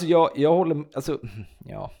alltså jag håller, alltså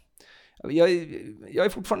ja, jag är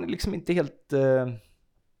fortfarande liksom inte helt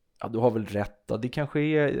ja, du har väl rätt då. Det kanske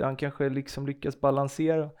är, han kanske liksom lyckas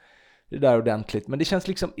balansera det där ordentligt, men det känns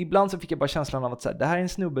liksom, ibland så fick jag bara känslan av att så här, det här är en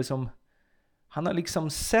snubbe som han har liksom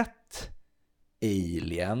sett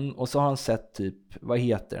Alien och så har han sett typ, vad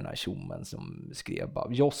heter den här tjommen som skrev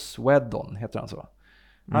bara, Joss Whedon heter han så.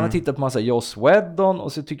 Han har tittat på massa Joss Whedon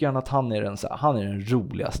och så tycker han att han är den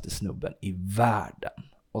roligaste snubben i världen.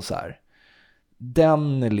 Och så här,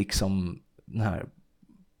 den liksom, den här,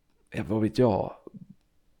 vad vet jag,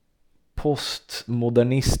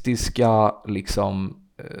 postmodernistiska liksom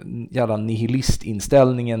jävla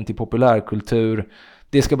nihilistinställningen till populärkultur,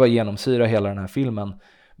 det ska bara genomsyra hela den här filmen.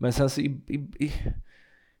 Men sen så jag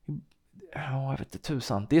vet inte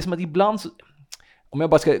tusan, det är som att ibland så, om jag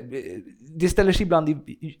bara ska, det ställer sig ibland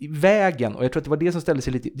i vägen, och jag tror att det var det som ställde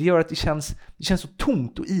sig lite, det gör att det känns så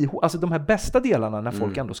tomt och alltså de här bästa delarna när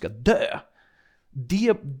folk ändå ska dö,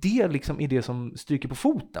 det liksom är det som stryker på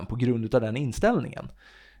foten på grund av den inställningen.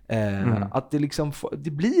 Att det liksom,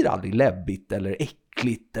 det blir aldrig läbbigt eller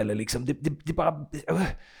äckligt eller liksom, det bara,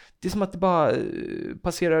 det är som att det bara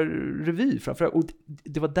passerar revy framför. Och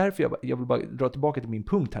det var därför jag vill bara dra tillbaka till min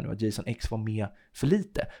punkt här nu, att Jason X var med för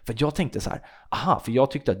lite. För jag tänkte så här, för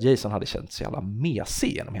jag tyckte att Jason hade känt sig jävla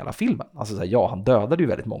mesig genom hela filmen. Alltså så här, ja, han dödade ju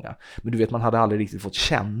väldigt många, men du vet, man hade aldrig riktigt fått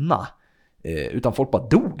känna, utan folk bara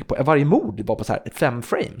dog på varje mord. Det var på så här 5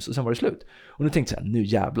 frames och sen var det slut. Och nu tänkte jag så här, nu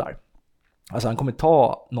jävlar. Alltså han kommer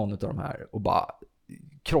ta någon av de här och bara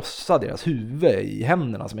krossa deras huvud i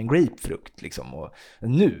händerna som en grapefrukt liksom, och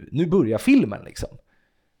nu börjar filmen liksom.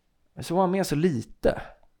 Men så var han med så lite,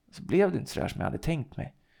 så blev det inte så där som jag hade tänkt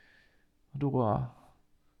mig. Och då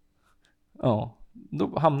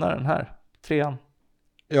hamnar den här 3:an.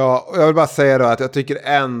 Ja, och jag vill bara säga då att jag tycker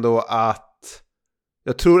ändå att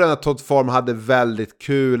jag tror ändå att Todd Farm hade väldigt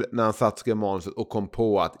kul när han satt skrev manuset och kom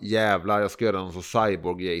på att jävlar, jag ska göra någon som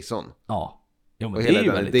Cyborg Jason. Ja. Jo, men det är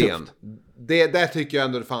ju väldigt tufft. Där tycker jag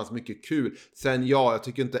ändå det fanns mycket kul. Sen jag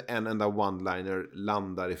tycker inte en enda one-liner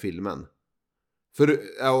landar i filmen.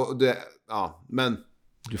 Men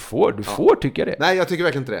du får tycka det. Nej, jag tycker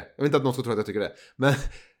verkligen inte det. Jag vet inte att någon ska tro att jag tycker det. Men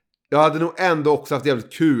jag hade nog ändå också haft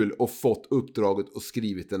jävligt kul och fått uppdraget och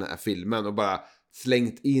skrivit den här filmen och bara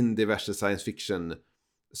slängt in diverse science fiction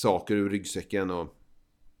saker ur ryggsäcken och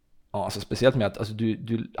ja, alltså speciellt med att alltså,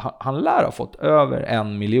 han lär ha fått över 1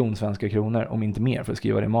 miljon svenska kronor, om inte mer, för att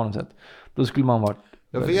skriva det i manuset. Då skulle man vara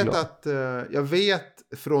jag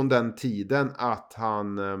vet från den tiden att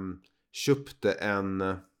han köpte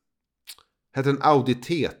hette en Audi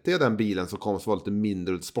TT, den bilen som kom, som var lite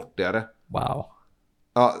mindre och sportigare. Wow.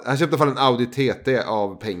 Ja, han köpte i alla fall en Audi TT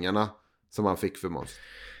av pengarna som han fick för Måns.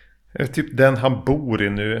 Det är typ den han bor i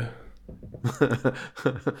nu.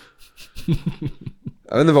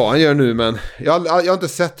 Jag vet inte vad han gör nu, men jag har inte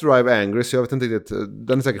sett Drive Angry, så jag vet inte riktigt.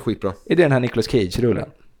 Den är säkert skitbra. Är det den här Nicolas Cage-rullen?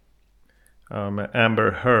 Ja, med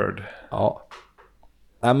Amber Heard. Ja.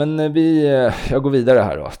 Nej, men jag går vidare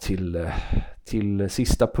här då till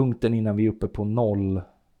sista punkten innan vi är uppe på noll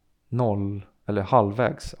eller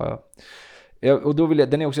halvvägs. Ja. Och då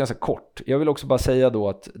den är också ganska kort. Jag vill också bara säga då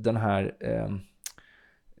att den här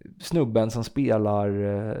snubben som spelar,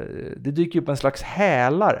 det dyker upp en slags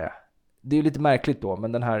hälare. Det är lite märkligt då,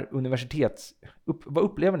 men den här vad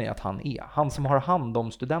upplever ni att han är? Han som har hand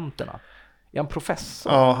om studenterna. Är han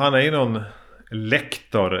professor? Ja, han är ju någon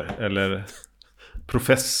lektor eller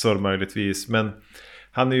professor möjligtvis, men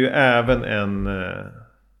han är ju även en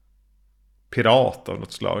pirat av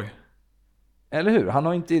något slag. Eller hur? Han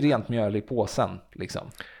har inte rent mjöl i påsen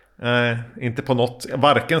liksom. Inte på något,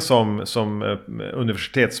 varken som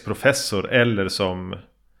universitetsprofessor eller som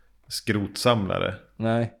skrotsamlare.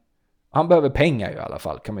 Nej. Han behöver pengar ju i alla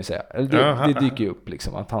fall, kan man ju säga. Eller det dyker ju upp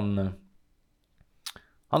liksom att han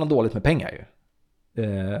har dåligt med pengar ju.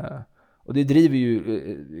 Och det driver ju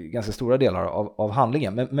ganska stora delar av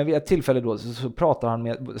handlingen. Men vid ett tillfälle då så pratar han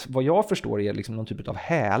med, vad jag förstår är liksom någon typ av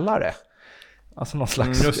hälare. Alltså någon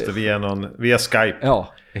slags... Just det, via Skype.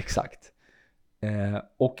 Ja, exakt.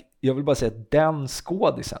 Och jag vill bara säga att den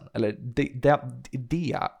skådisen, eller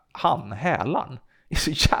han, hälaren, är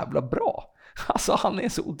så jävla bra. Alltså han är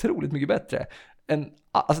så otroligt mycket bättre.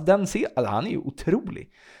 Han är ju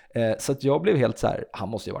otrolig. Så att jag blev helt så här, han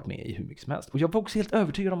måste ju ha varit med i hur mycket som helst. Och jag var också helt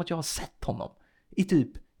övertygad om att jag har sett honom i typ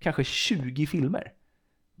kanske 20 filmer.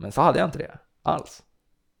 Men så hade jag inte det alls.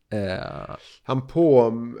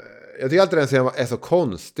 Jag tycker alltid den scenen är så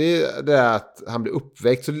konstig. Det är att han blir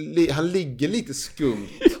uppväckt. Så han ligger lite skumt.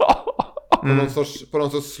 På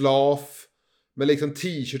någon sorts slaf. Med liksom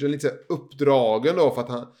t-shirten lite uppdragen då. För att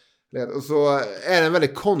han... Och så är den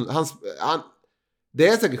väldigt det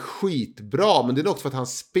är säkert skitbra, men det är också för att han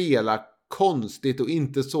spelar konstigt och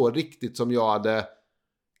inte så riktigt som jag hade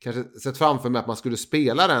kanske sett framför mig att man skulle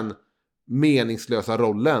spela den meningslösa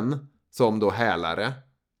rollen som då hälare.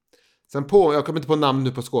 Sen jag kommer inte på namn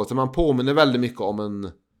nu på skådisen, man påminner väldigt mycket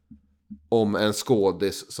om en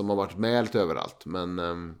skådis som har varit med lite överallt. Men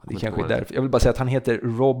det kanske är därför. Jag vill bara säga att han heter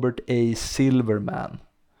Robert A. Silverman.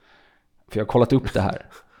 För jag har kollat upp det här.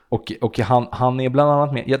 Och han är bland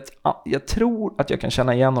annat med. Jag tror att jag kan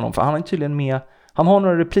känna igen honom, för han är tydligen med. Han har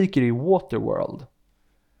några repliker i Waterworld.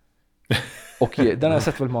 Och den har jag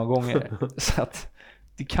sett väldigt många gånger. Så att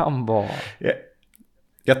det kan vara...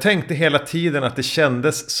 Jag tänkte hela tiden att det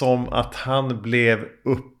kändes som att han blev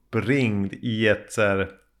uppringd i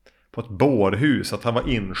på ett bårhus. Att han var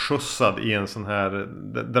inskjutsad i en sån här...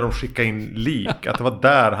 Där de skickade in lik. Att det var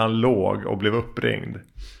där han låg och blev uppringd.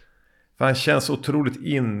 För han känns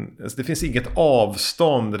otroligt alltså det finns inget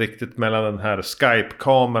avstånd riktigt mellan den här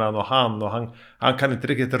Skype-kameran och han kan inte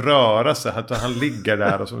riktigt röra sig. Han ligger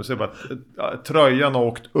där och som du ser bara tröjan har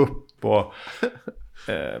åkt upp och...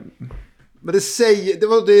 Men det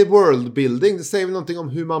är worldbuilding. Det säger väl någonting om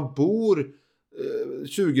hur man bor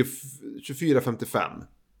 24-55.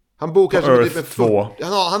 Han bor kanske med 2.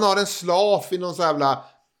 Han har en slav i någon så jävla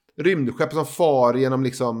rymdskepp som far genom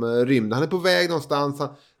liksom rymden. Han är på väg någonstans.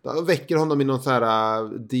 Han väcker honom i någon så här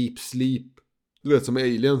deep sleep. Du vet, som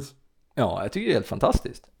aliens. Ja, jag tycker det är helt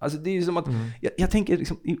fantastiskt. Alltså det är ju som att jag tänker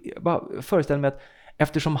liksom, jag bara föreställer mig att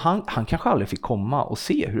eftersom han kanske aldrig fick komma och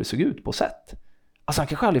se hur det såg ut på set. Alltså han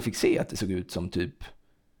kanske aldrig fick se att det såg ut som typ,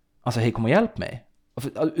 alltså hej, kom och hjälp mig.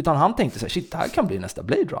 Utan han tänkte så här, shit, det här kan bli nästa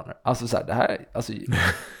Blade Runner. Alltså så här, det här, alltså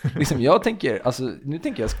liksom jag tänker, alltså nu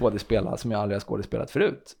tänker jag skådespela som jag aldrig har skådespelat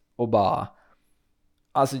förut. Och bara,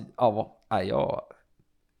 alltså,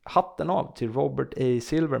 hatten av till Robert A.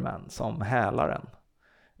 Silverman som hälaren.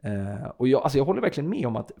 Och jag håller verkligen med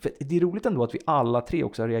om att, för det är roligt ändå att vi alla tre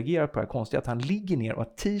också har reagerat på det här konstiga att han ligger ner och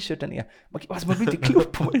att t-shirten är, man blir inte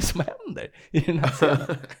klok på vad det är som händer i den här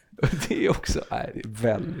scenen. Och det är också det är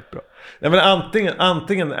väldigt bra. Ja, men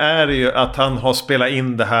antingen är det ju att han har spelat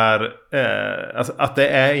in det här, alltså att det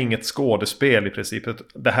är inget skådespel i princip.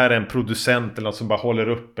 Det här är en producent eller något som bara håller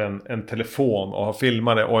upp en telefon och har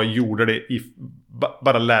filmat det och gjorde det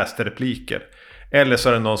bara läste repliker. Eller så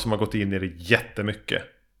är det någon som har gått in i det jättemycket.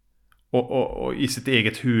 Och i sitt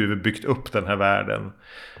eget huvud byggt upp den här världen.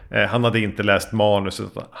 Han hade inte läst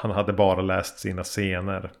manuset, han hade bara läst sina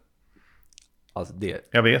scener. Alltså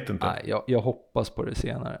jag vet inte. Nej, jag hoppas på det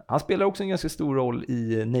senare. Han spelar också en ganska stor roll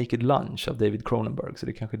i Naked Lunch av David Cronenberg. Så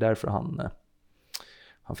det är kanske därför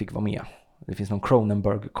han fick vara med. Det finns någon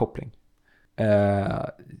Cronenberg-koppling.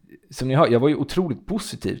 Som ni hör, jag var ju otroligt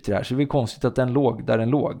positiv till det här. Så det är konstigt att den låg där den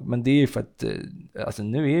låg. Men det är ju för att alltså,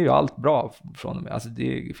 nu är ju allt bra från och med. Alltså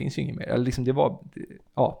det finns ju inget mer. Eller liksom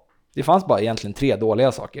det fanns bara egentligen 3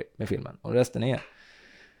 dåliga saker med filmen. Och resten är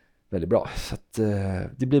väldigt bra. Så att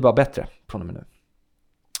det blir bara bättre från och med nu.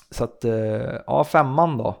 Så att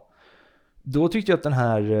 5:an då. Då tyckte jag att den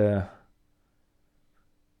här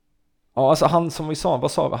alltså han som vi sa,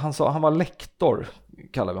 vad sa vi? Han var lektor,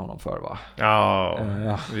 kallar vi honom för, va? Ja,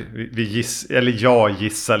 jag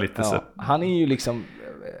gissar lite så. Han är ju liksom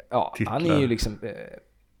han är ju liksom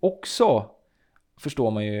också,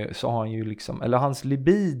 förstår man ju, så har han ju liksom, eller hans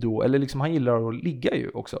libido, eller liksom han gillar att ligga ju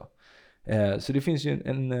också. Så det finns ju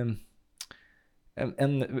en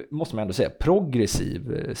måste man ändå säga,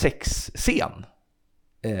 progressiv sexscen.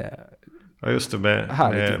 Ja, just det,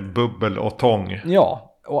 med bubbel och tång.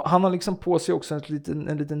 Ja, och han har liksom på sig också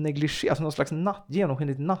en liten negligé, alltså någon slags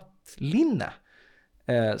genomskinligt nattlinne.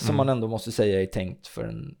 som man ändå måste säga är tänkt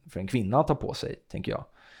för en kvinna att ta på sig, tänker jag.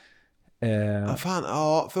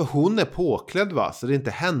 För hon är påklädd, va? Så det är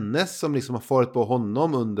inte hennes som liksom har farit på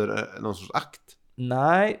honom under någon sorts akt.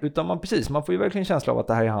 Nej, utan man får ju verkligen känsla av att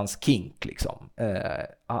det här är hans kink liksom.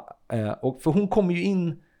 Och för hon kommer ju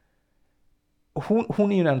in,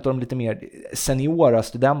 hon är ju en av de lite mer seniora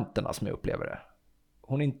studenterna som jag upplever det.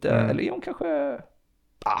 Hon är inte, eller är hon kanske,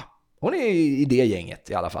 hon är i det gänget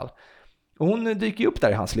i alla fall. Och hon dyker ju upp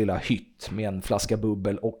där i hans lilla hytt med en flaska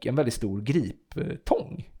bubbel och en väldigt stor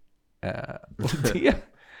griptång. Och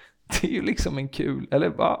det är ju liksom en kul,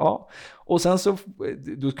 eller ja. Och sen så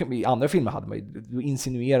i andra filmer hade man ju, då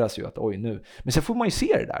insinueras ju att oj nu, men sen får man ju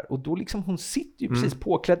se det där och då liksom hon sitter ju precis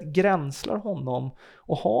påklädd, gränslar honom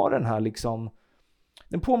och har den här liksom,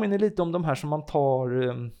 den påminner lite om de här som man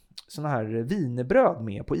tar såna här vinerbröd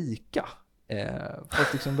med på Ica,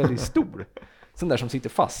 fast liksom väldigt stor, sån där som sitter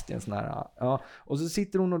fast i en sån här, och så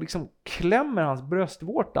sitter hon och liksom klämmer hans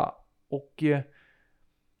bröstvårta och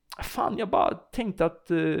fan, jag bara tänkte att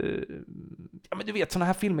men du vet, såna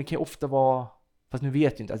här filmer kan ju ofta vara, fast nu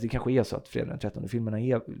vet jag inte, alltså det kanske är så att fredag den 13 filmerna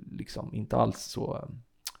är liksom inte alls så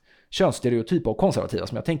könsstereotypa och konservativa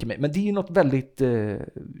som jag tänker mig, men det är ju något väldigt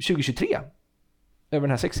 2023 över den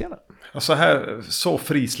här sexscenen. Alltså här, så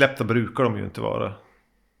frisläppta brukar de ju inte vara.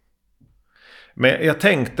 Men jag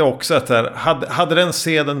tänkte också att här, hade den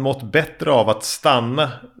scenen mått bättre av att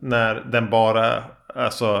stanna när den bara,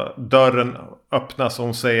 alltså dörren öppnas och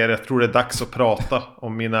hon säger jag tror det är dags att prata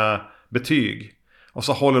om mina betyg. Och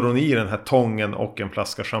så håller hon i den här tången och en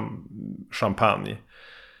flaska champagne.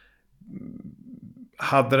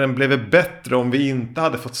 Hade den blivit bättre om vi inte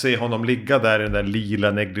hade fått se honom ligga där i den där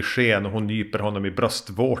lila negligén och hon nyper honom i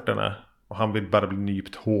bröstvårtorna och han vill bara bli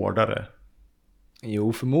nypt hårdare?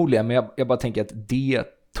 Jo, förmodligen, men jag bara tänker att det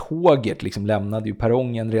tåget liksom lämnade ju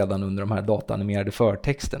perrongen redan under de här datanimerade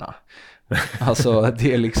förtexterna. Alltså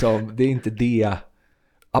det är liksom, det är inte det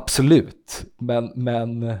absolut,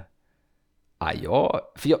 men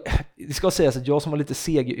det ska sägas att jag som var lite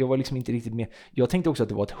seg, jag var liksom inte riktigt med. Jag tänkte också att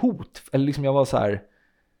det var ett hot, eller liksom jag var så här,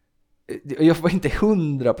 jag var inte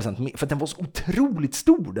 100% med, för att den var så otroligt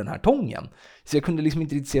stor, den här tången, så jag kunde liksom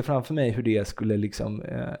inte riktigt se framför mig hur det skulle liksom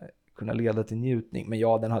kunna leda till njutning. Men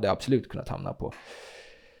ja, den hade absolut kunnat hamna på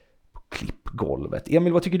klippgolvet.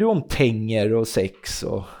 Emil, vad tycker du om tänger och sex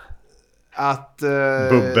och att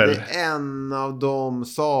bubbel? Det är en av de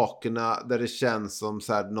sakerna där det känns som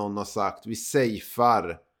så här, någon har sagt vi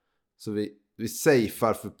safear, så vi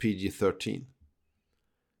safear för PG-13.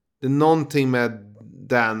 Det är någonting med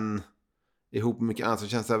den ihop med mycket annat som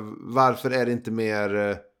känns så här, varför är det inte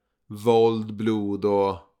mer våld, blod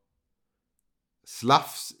och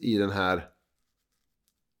slafs i den här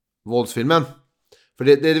våldsfilmen? För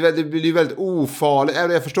det blir ju väldigt ofarligt.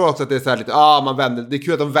 Jag förstår också att det är så här lite, man vänder. Det är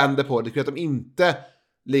kul att de vänder på det. Det är kul att de inte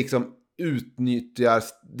liksom utnyttjar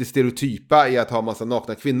det stereotypa i att ha massa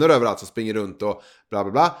nakna kvinnor överallt som springer runt och bla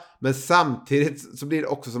bla bla. Men samtidigt så blir det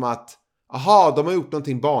också som att de har gjort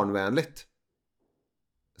någonting barnvänligt.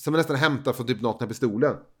 Som är nästan hämtat från typ nakna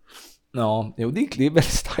pistolen. Ja, jo, det är väldigt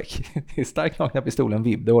starkt. Det är starkt nakna pistolen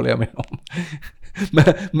vibb, det håller jag med om.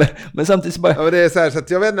 men samtidigt så bara... Ja, men det är så här, så att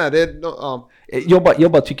jag vet inte, det är...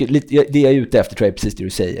 Jag bara tycker, lite, det jag är ute efter tror jag är precis det du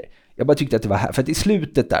säger. Jag bara tyckte att det var här, för att i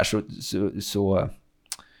slutet där så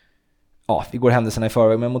vi går händelserna i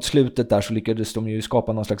förväg, men mot slutet där så lyckades de ju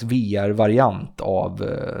skapa någon slags VR-variant av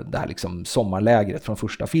det här liksom sommarlägret från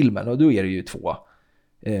första filmen, och då är det ju två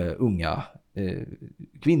unga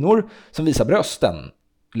kvinnor som visar brösten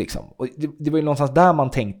liksom. Och det var ju någonstans där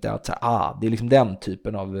man tänkte att det är liksom den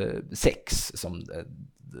typen av sex som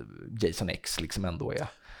Jason X liksom ändå är.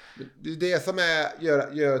 Det är det som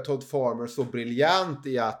gör Todd Farmer så briljant,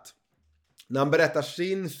 i att när han berättar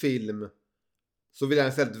sin film så vill han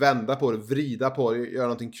istället vända på det, vrida på det, göra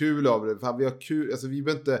någonting kul av det. För vi har kul, alltså vi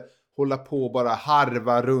behöver inte hålla på och bara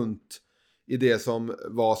harva runt i det som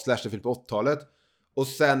var slasherfilm på 80-talet. Och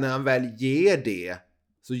sen när han väl ger det,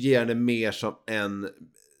 så ger han det mer som en,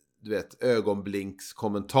 du vet,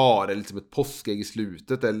 ögonblinkskommentar, eller liksom ett påskägg i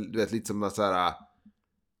slutet, eller du vet, lite som en så här,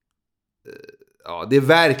 det är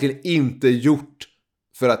verkligen inte gjort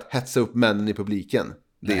för att hetsa upp männen i publiken.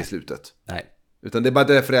 Det är slutet. Nej. Utan det är bara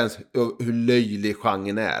en referens hur löjlig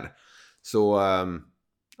genren är. Så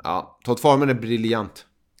Todd Farmer är briljant.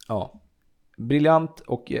 Ja. Briljant,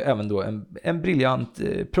 och även då en briljant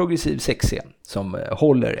progressiv sexscen som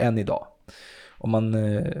håller än idag. Och man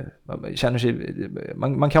känner sig,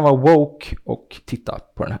 man kan vara woke och titta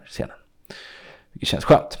på den här scenen. Det känns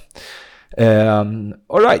skönt.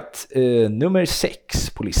 All right, nummer 6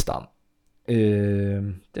 på listan.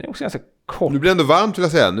 Den är också ganska kort. Nu blir det ändå varmt vill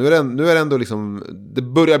jag säga. Nu är det ändå liksom, det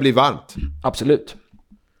börjar bli varmt. Absolut.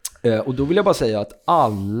 Och då vill jag bara säga att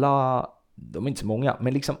alla, de är inte så många,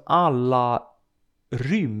 men liksom alla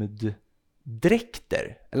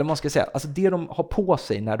rymddräkter, eller man ska säga, alltså det de har på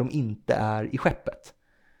sig när de inte är i skeppet,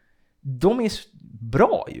 de är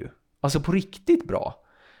bra ju. Alltså på riktigt bra.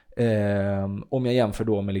 Om jag jämför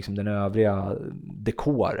då med liksom den övriga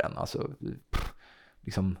dekoren, alltså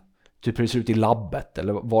liksom typ hur det ser ut i labbet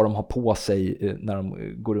eller vad de har på sig när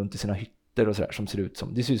de går runt i sina hytter och sådär, som ser ut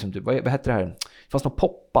som, det ser ut som typ, vad heter det här? Det fanns någon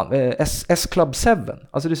poppan, S-Club 7.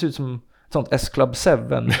 Alltså det ser ut som ett sånt S-Club 7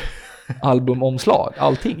 albumomslag,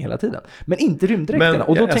 allting hela tiden. Men inte rymddräkterna. Men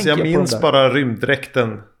och då alltså, jag minns på bara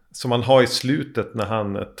rymddräkten som man har i slutet när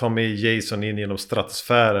han tar med Jason in genom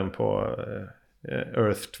stratosfären på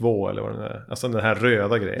Earth 2 eller vad det är. Alltså den här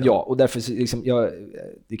röda grejen. Ja, och därför liksom,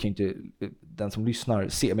 det kan ju inte den som lyssnar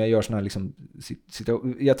se, men jag gör såna här liksom,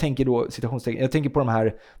 jag tänker då citationstecken, jag tänker på de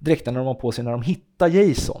här dräkterna de har på sig när de hittar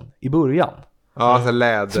Jason i början. Ja, alltså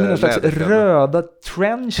läder. Som någon slags röda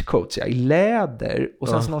trenchcoats i läder och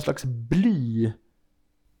sen så någon slags blyskärm.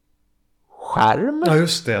 Ja,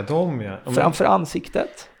 just det, framför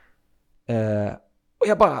ansiktet. Och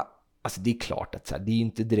jag bara, alltså det är klart att så här, det är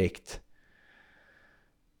inte direkt.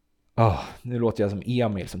 Nu låter jag som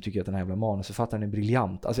Emil som tycker att den här jävla manusförfattaren är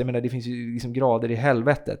briljant. Alltså jag menar, det finns ju liksom grader i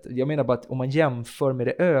helvetet. Jag menar bara att om man jämför med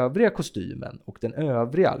det övriga kostymen och den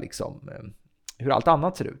övriga liksom, hur allt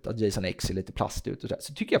annat ser ut, att Jason X är lite plast ut och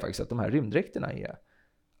så tycker jag faktiskt att de här rymddräkterna jag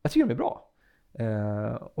tycker de är bra.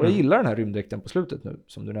 Och jag gillar den här rymddräkten på slutet nu,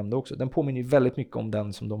 som du nämnde också. Den påminner ju väldigt mycket om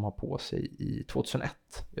den som de har på sig i 2001.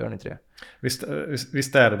 Gör den inte det?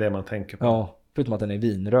 Visst är det man tänker på. Ja, förutom att den är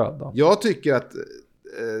vinröd då. Jag tycker att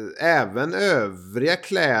även övriga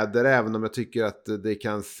kläder, även om jag tycker att det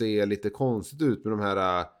kan se lite konstigt ut med de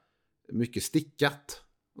här mycket stickat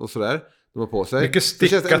och sådär de har på sig. Mycket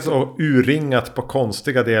stickat och urringat på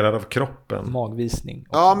konstiga delar av kroppen. Magvisning.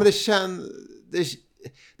 Ja, men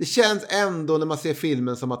det känns ändå när man ser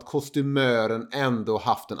filmen som att kostymören ändå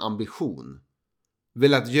haft en ambition.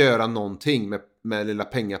 Velat göra någonting med lilla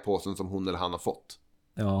pengapåsen som hon eller han har fått.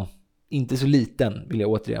 Ja, inte så liten vill jag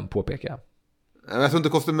återigen påpeka. Jag tror inte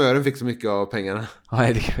kostymören fick så mycket av pengarna.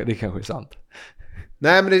 Nej, det kanske är sant.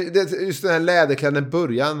 Nej, men just den här läderkläden i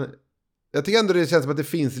början. Jag tycker ändå det känns som att det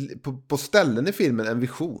finns på ställen i filmen en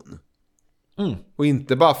vision. Och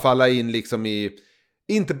inte bara falla in liksom i...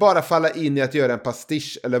 Inte bara falla in i att göra en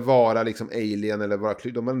pastisch eller vara liksom alien eller vara...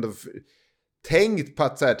 De har ändå tänkt på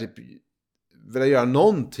att så här, typ vilja göra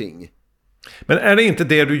någonting. Men är det inte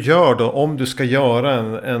det du gör då om du ska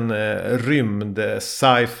göra en rymd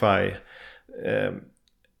sci-fi?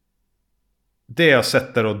 Det jag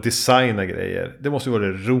sätter och designa grejer, det måste ju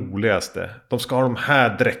vara det roligaste. De ska ha de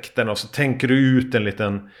här dräkterna och så tänker du ut en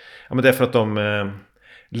liten... Ja, men det är för att de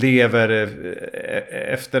lever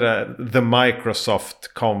efter the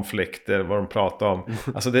Microsoft conflict, eller vad de pratar om.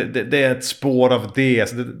 Alltså det är ett spår av det.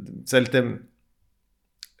 Så det är lite...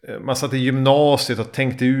 Man satt i gymnasiet och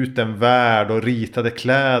tänkte ut en värld och ritade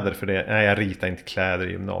kläder för det. Nej, jag ritade inte kläder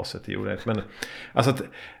i gymnasiet, det gjorde jag inte. Men alltså att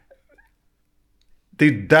det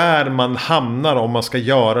är där man hamnar om man ska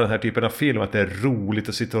göra den här typen av film. Att det är roligt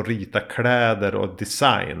att sitta och rita kläder och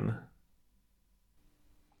design.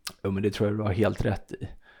 Ja, men det tror jag du har helt rätt i.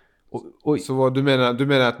 Så vad du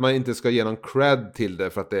menar att man inte ska ge någon cred till det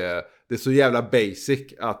för att det är så jävla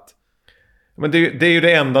basic att... Men det är ju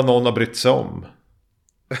det enda någon har brytt sig om.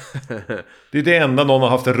 Det är det enda någon har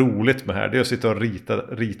haft roligt med här. Det är att sitta och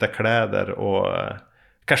rita kläder och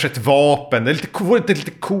kanske ett vapen. Det är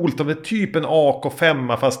lite coolt om det är typ en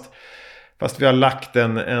AK5 fast vi har lagt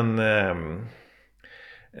en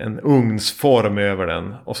ugnsform över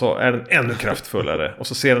den. Och så är den ännu kraftfullare. Och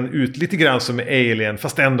så ser den ut lite grann som en alien,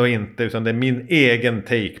 fast ändå inte. Utan det är min egen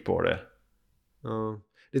take på det. Ja.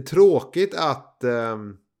 Det är tråkigt att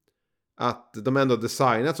de ändå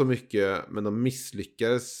designat så mycket, men de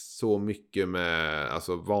misslyckades så mycket med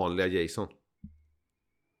alltså vanliga Jason.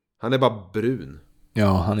 Han är bara brun. Ja,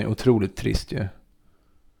 han är otroligt trist ju.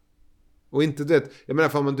 Och inte det, jag menar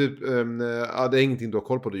för man typ, det är ingenting du har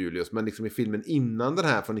koll på det, Julius, men liksom i filmen innan den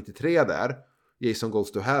här från 93 där, Jason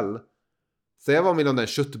Goes to Hell, så jag var med om den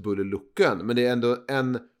köttbulle-looken, men det är ändå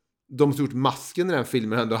de som gjort masken i den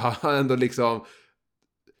filmen har ändå liksom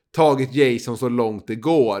tagit Jason så långt det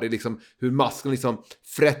går, i liksom hur masken liksom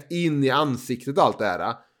frätt in i ansiktet och allt det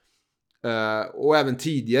här. Och även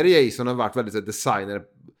tidigare Jason har varit väldigt designer.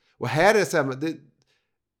 Och här är det så här,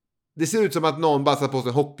 det ser ut som att någon bara satt på sig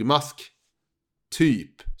en hockeymask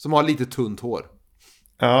typ, som har lite tunt hår.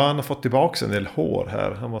 Ja, han har fått tillbaka en del hår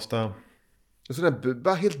här. Han måste... Och så där,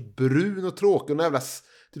 bara helt brun och tråkig och jävla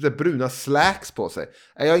typ där bruna slacks på sig.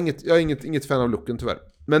 Jag är inget fan av looken tyvärr.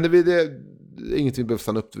 Men det är inget vi behöver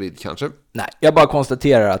stanna upp vid kanske. Nej, jag bara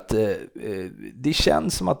konstaterar att det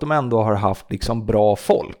känns som att de ändå har haft liksom bra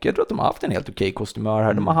folk. Jag tror att de har haft en helt okej kostymör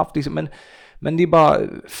här. De har haft liksom, men det är bara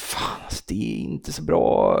fan, det är inte så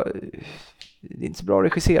bra. Det är inte så bra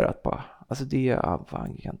regisserat bara. Alltså det är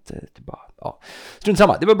inte bara, ja. Strunt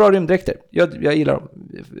samma, det var bra rymddräkter. Jag gillar dem.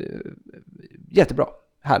 Jättebra,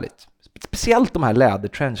 härligt. Speciellt de här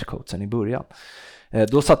läder-trenchcoatsen i början.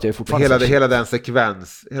 Då satt jag ju fortfarande... Hela den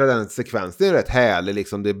sekvens, det är rätt härlig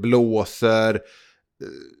liksom. Det blåser,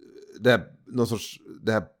 det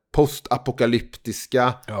här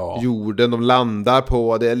postapokalyptiska jorden de landar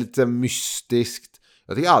på. Det är lite mystiskt.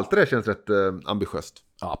 Jag tycker allt det där känns rätt ambitiöst.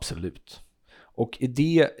 Ja, absolut. Och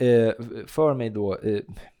det för mig då,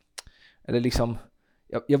 eller liksom,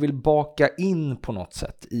 jag vill baka in på något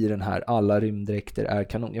sätt i den här alla rymddräkter är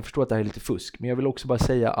kanon. Jag förstår att det här är lite fusk, men jag vill också bara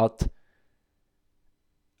säga att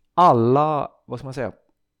alla, vad ska man säga,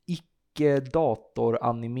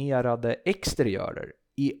 icke-datoranimerade exteriörer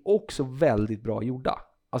är också väldigt bra gjorda.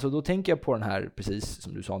 Alltså då tänker jag på den här, precis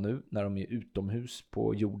som du sa nu, när de är utomhus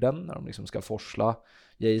på jorden, när de liksom ska forsla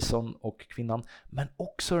Jason och kvinnan, men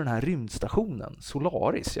också den här rymdstationen,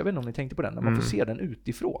 Solaris. Jag vet inte om ni tänkte på den, när man får se den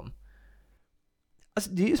utifrån.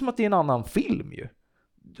 Alltså det är som att det är en annan film ju.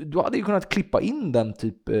 Du hade ju kunnat klippa in den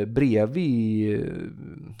typ bredvid,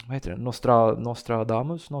 vad heter det,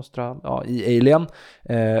 Nostradamus, i Alien,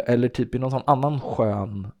 eller typ i någon sån annan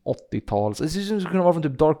skön 80-tals. Det skulle kunna vara från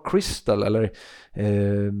typ Dark Crystal eller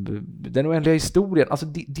Den oändliga historien. Alltså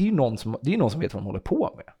det är ju någon som vet vad de håller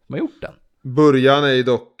på med, som har gjort den. Början är ju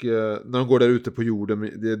dock, när de går där ute på jorden,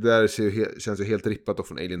 det där känns ju helt rippat då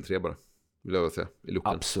från Alien 3 bara. Vill jag säga, i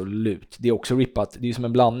looken. Absolut. Det är också rippat. Det är som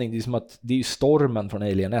en blandning. Det är som att det är stormen från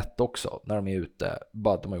Alien 1 också, när de är ute.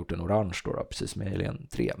 Bara att de har gjort en orange då, precis som Alien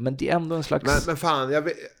 3. Men det är ändå en slags... Men fan,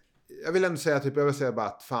 jag vill ändå säga typ, jag vill säga bara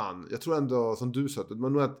att fan, jag tror ändå, som du sa,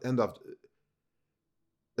 man har ändå haft...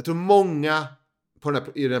 Jag tror många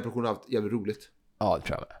i den här produktionen har haft jävligt roligt. Ja, det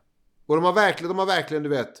tror jag med. Och de har verkligen, du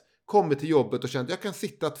vet, kommit till jobbet och känt jag kan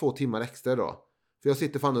sitta 2 timmar extra idag. För jag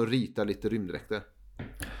sitter fan och ritar lite rymddräkter.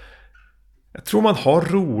 Jag tror man har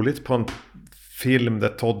roligt på en film där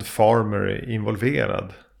Todd Farmer är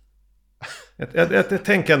involverad. Jag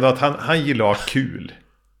tänker ändå att han gillar att ha kul.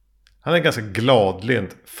 Han är ganska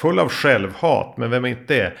gladlynt, full av självhat, men vem är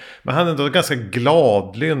inte det? Men han är ändå ganska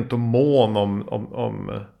gladlynt och mån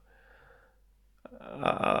om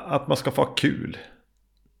att man ska få ha kul.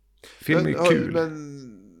 Film är kul.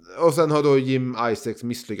 Och sen har då Jim Isaacs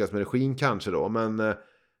misslyckats med regin kanske då. Men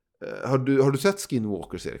har du sett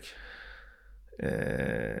Skinwalkers, Erik?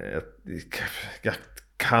 Jag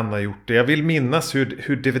kan ha gjort det. Jag vill minnas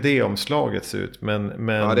hur DVD-omslaget ser ut, men...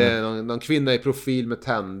 Ja, det är någon kvinna i profil med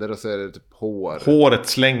tänder och så är det typ hår. Håret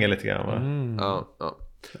slänger lite grann, va?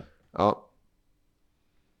 Ja.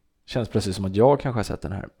 Känns precis som att jag kanske har sett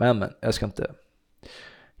den här. Men jag ska inte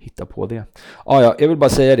hitta på det. Ja, jag vill bara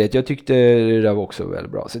säga det. Jag tyckte det där var också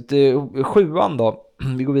väldigt bra. Så 7:an då,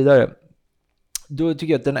 vi går vidare. Då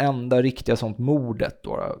tycker jag att den enda riktiga sånt mordet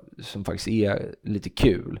då, som faktiskt är lite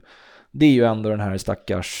kul, det är ju ändå den här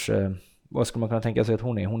stackars, vad skulle man kunna tänka sig att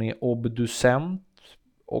hon är? Hon är obducent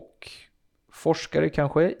och forskare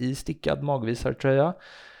kanske i stickad magvisartröja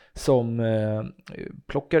som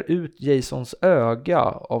plockar ut Jasons öga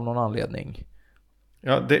av någon anledning.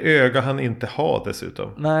 Ja, det öga han inte har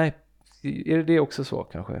dessutom. Nej, är det också så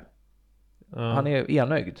kanske? Ja. Han är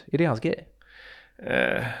enögd, är det hans grej?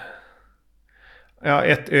 Ja,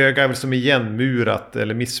 ett öga är väl som igenmurat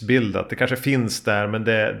eller missbildat. Det kanske finns där, men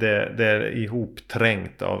det är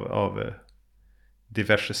ihopträngt av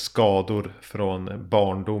diverse skador från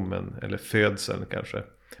barndomen eller födseln kanske.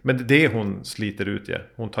 Men det är det hon sliter ut, ja.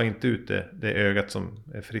 Hon tar inte ut det ögat som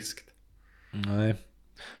är friskt. Nej.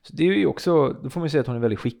 Så det är ju också, då får man säga att hon är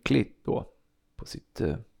väldigt skicklig då på sitt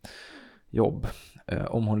jobb.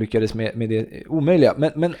 Om hon lyckades med det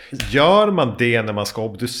omöjliga. Men gör man det när man ska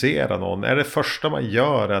obducera någon? Är det första man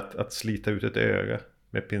gör att slita ut ett öga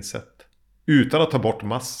med pincett? Utan att ta bort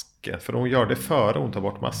masken. För hon gör det före hon tar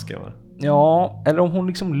bort masken, va? Ja, eller om hon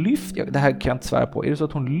liksom lyfter, det här kan jag inte svära på. Är det så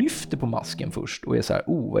att hon lyfter på masken först och är så här,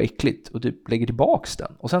 vad äckligt, och typ lägger tillbaks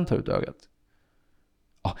den och sen tar ut ögat?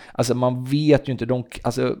 Ja, alltså man vet ju inte,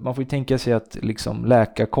 alltså man får ju tänka sig att liksom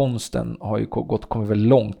läkarkonsten har ju kommit väldigt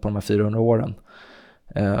långt på de här 400 åren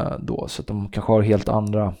då, så att de kanske har helt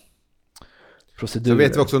andra procedurer. Så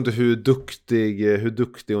vet vi också inte hur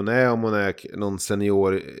duktig hon är, om hon är någon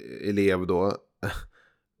senior elev då.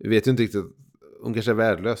 Vi vet ju inte riktigt, hon kanske är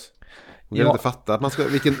värdelös. Hon kan inte fatta att man ska,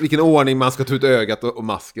 vilken ordning man ska ta ut ögat och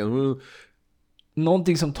masken.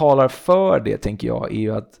 någonting som talar för det, tänker jag, är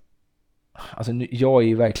ju att alltså, jag är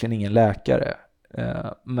ju verkligen ingen läkare,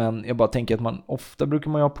 men jag bara tänker att ofta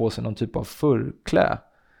brukar man ju ha på sig någon typ av förklä,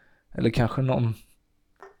 eller kanske någon,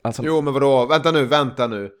 alltså... Jo, men vadå? Vänta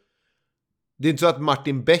nu. Det är inte så att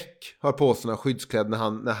Martin Beck har på sig några skyddskläder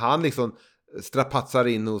när han liksom strapatsar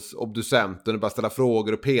in hos obducenten och bara ställer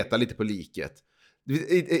frågor och petar lite på liket. De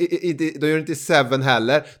gör det inte i Seven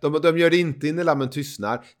heller. De gör det inte i När lammen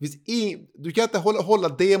tystnar. Du kan inte hålla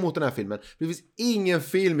det mot den här filmen. Det finns ingen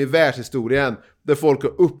film i världshistorien där folk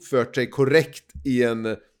har uppfört sig korrekt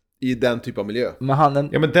i den typ av miljö.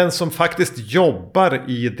 Men den som faktiskt jobbar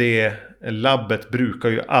i det labbet brukar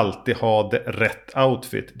ju alltid ha det rätt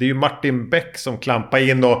outfit. Det är ju Martin Beck som klampar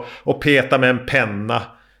in och petar med en penna.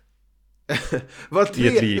 Var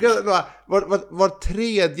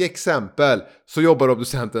tredje exempel så jobbar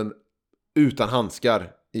obducenten utan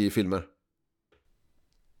handskar i filmer.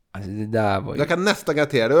 Alltså det där var ju... Jag kan nästan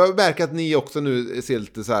garantera det. Jag märker att ni också nu ser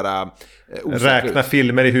lite så här räkna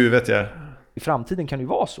filmer i huvudet, ja. I framtiden kan det ju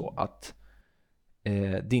vara så att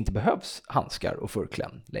det inte behövs handskar och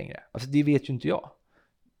förkläm längre. Alltså det vet ju inte jag.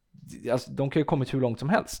 Alltså, de kan ju kommit hur långt som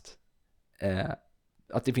helst.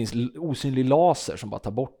 Att det finns osynlig laser som bara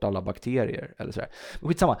tar bort alla bakterier eller sådär. Men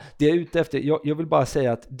skitsamma, det jag är ute efter, jag vill bara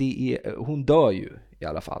säga att hon dör ju i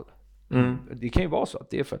alla fall. Det kan ju vara så att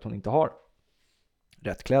det är för att hon inte har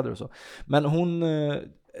rätt kläder och så. Men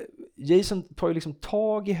Jason tar ju liksom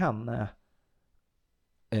tag i henne.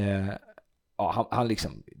 Han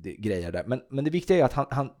liksom grejer där. Men det viktiga är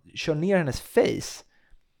att han kör ner hennes face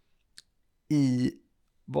i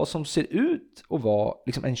vad som ser ut att vara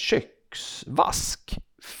liksom en köksvask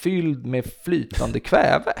fylld med flytande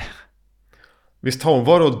kväve. Visst har hon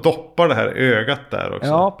varit och doppar det här ögat där också?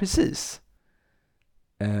 Ja, precis.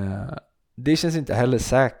 Det känns inte heller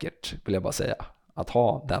säkert, vill jag bara säga, att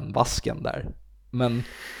ha den vasken där.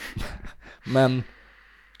 Men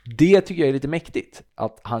det tycker jag är lite mäktigt.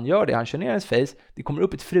 Att han gör det, han kör ner hennes face, det kommer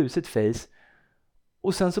upp ett fruset face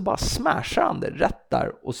och sen så bara smashar han det rätt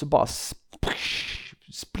där och så bara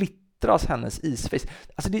splittras hennes isface.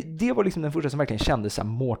 Alltså det var liksom den första som verkligen kändes som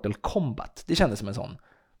Mortal Kombat. Det kändes som en sån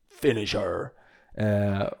finisher.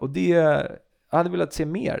 Och det jag hade velat se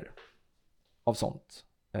mer av sånt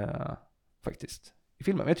faktiskt i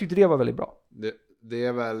filmen. Men jag tyckte det var väldigt bra. Det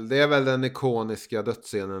är väl den ikoniska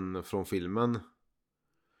dödsscenen från filmen.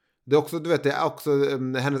 Det är också, du vet,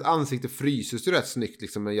 hennes ansikte fryses ju rätt snyggt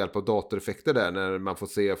liksom med hjälp av datoreffekter där när man får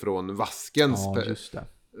se från vaskens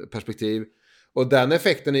perspektiv. Och den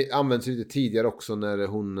effekten används ju tidigare också när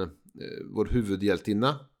vår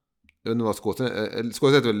huvudhjältinna, jag vet inte vad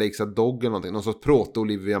skådespelaren heter väl Lakes Dog eller någonting, någon sorts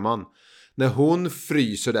proto-Olivia Mann. När hon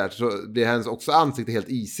fryser där så blir hennes också ansikte helt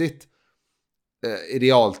isigt i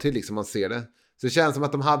realtid liksom, man ser det. Så det känns som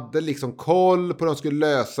att de hade liksom koll på hur de skulle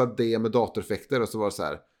lösa det med datoreffekter och så var det så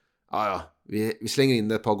här, vi slänger in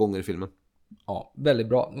det ett par gånger i filmen. Ja, väldigt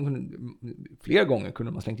bra. Flera gånger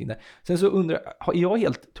kunde man slängt in det. Sen så undrar jag, är jag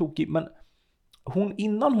helt tokig, men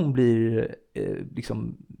innan hon blir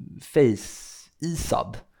liksom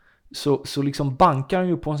face-isad så liksom bankar hon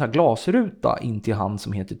ju på en sån här glasruta in till han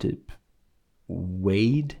som heter typ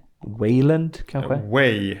Wayland kanske?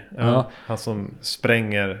 Ja. Han som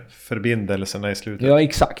spränger förbindelserna i slutet. Ja,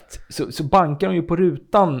 exakt. Så bankar hon ju på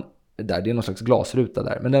rutan där, det är någon slags glasruta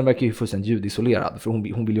där, men den verkar ju fullständigt ljudisolerad för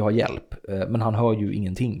hon vill ju ha hjälp, men han hör ju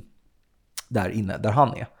ingenting där inne, där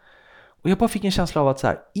han är. Och jag bara fick en känsla av att så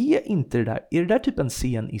här, är det där typ en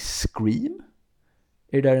scen i Scream?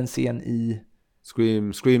 Är det där en scen i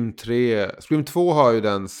Scream 3? Scream 2 har ju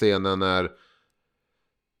den scenen när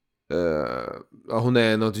hon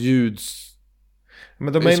är något ljuds...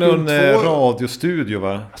 Men de är i någon radiostudio,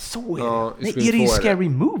 va? Så är det. Ja, nej, är det i Scary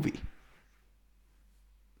Movie?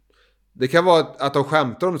 Det kan vara att de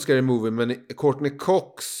skämtar om Scary Movie, men Courtney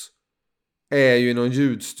Cox är ju någon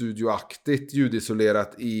ljudstudioaktigt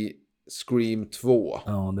ljudisolerat i Scream 2.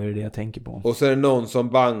 Ja, det är det jag tänker på. Och så är det någon som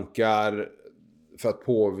bankar för att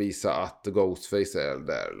påvisa att Ghostface är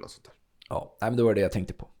där eller något sånt där. Ja, men det var det jag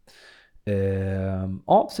tänkte på.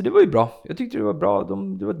 Ja, så det var ju bra. Jag tyckte det var bra.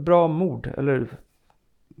 Det var ett bra mord. Eller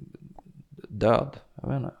död. Jag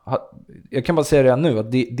vet inte. Jag kan bara säga det nu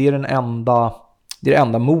att det är det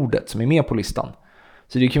enda mordet som är med på listan.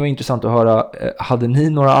 Så det kan vara intressant att höra. Hade ni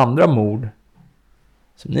några andra mord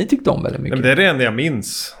som ni tyckte om väldigt mycket? Men det är det enda jag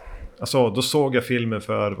minns. Alltså, då såg jag filmen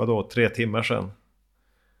för 3 timmar sedan.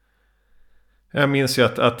 Jag minns ju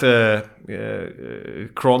att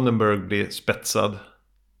Cronenberg blir spetsad.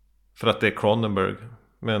 För att det är Cronenberg.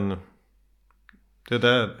 Men det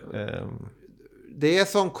där... Det är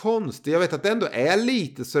sån konst. Jag vet att det ändå är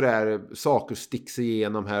lite sådär saker sticks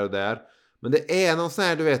igenom här och där. Men det är någon sån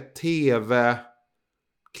här, du vet, tv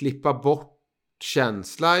klippa bort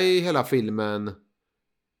känsla i hela filmen.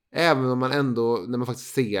 Även om man ändå, när man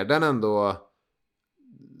faktiskt ser den ändå,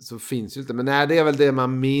 så finns ju inte. Men nej, det är väl det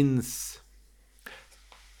man minns.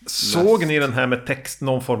 Såg ni den här med text,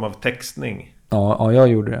 någon form av textning? Ja, jag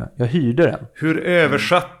gjorde det. Jag hyrde den. Hur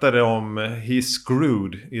översatte det om He's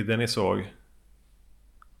screwed i den ni såg?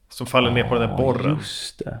 Som faller ner på den där borren.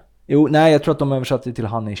 Just det. Jo, nej, jag tror att de översatte det till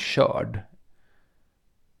han är körd.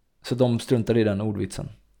 Så de struntade i den ordvitsen.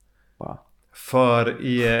 Bara. För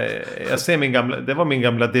jag ser det var min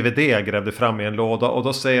gamla DVD jag grävde fram i en låda. Och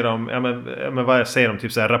då säger de, men vad säger de?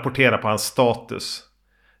 Typ så här, rapportera på hans status.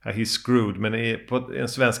 Ja, he's screwed. Men på en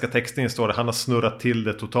svenska textningen står det, han har snurrat till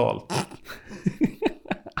det totalt.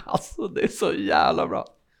 Alltså, det är så jävla bra.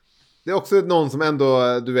 Det är också någon som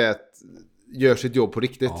ändå, du vet, gör sitt jobb på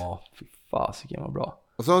riktigt. Ja, fy fasiken var bra.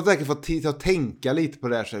 Och så har man säkert fått tid att tänka lite på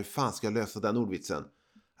det här. Så hur fan ska jag lösa den ordvitsen?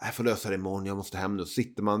 Jag får lösa det imorgon, jag måste hem nu. Så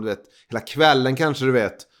sitter man, du vet, hela kvällen kanske, du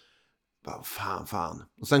vet. Bara, fan.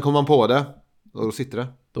 Och sen kommer man på det. Och då sitter det.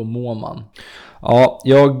 Då mår man. Ja,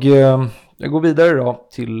 jag går vidare då.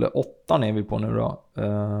 Till 8 är vi på nu då.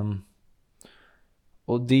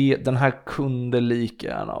 Och den här kunde lika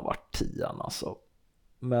gärna ha varit 10 alltså.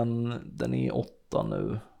 Men den är 8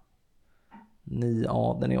 nu.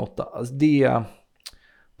 Ja, den är 8. Alltså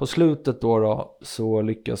på slutet då så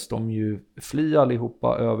lyckas de ju fly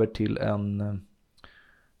allihopa över till en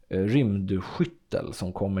rymdskyttel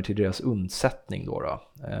som kommer till deras undsättning då.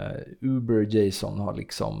 Uber Jason har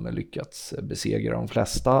liksom lyckats besegra de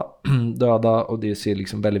flesta döda och det ser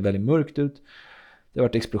liksom väldigt, väldigt mörkt ut. Det har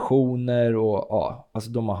varit explosioner och ja,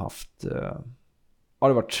 alltså de har haft det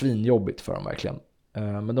har varit svinjobbigt för dem verkligen.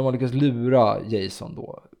 Men de har lyckats lura Jason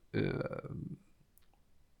då.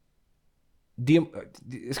 Jag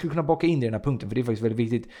skulle kunna baka in det i den här punkten, för det är faktiskt väldigt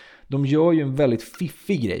viktigt. De gör ju en väldigt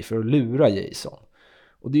fiffig grej för att lura Jason.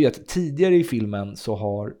 Och det är ju att tidigare i filmen så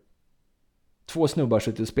har 2 snubbar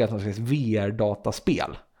suttit och spelat något slags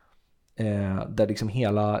VR-dataspel. Där liksom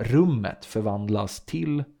hela rummet förvandlas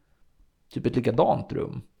till typ ett likadant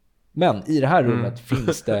rum. Men i det här rummet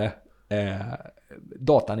finns det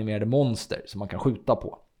datanimerade monster som man kan skjuta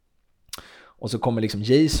på. Och så kommer liksom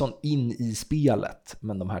Jason in i spelet.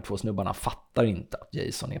 Men de här 2 snubbarna fattar inte att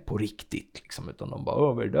Jason är på riktigt. Liksom, utan de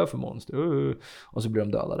bara, vad är det där för monster? Och så blir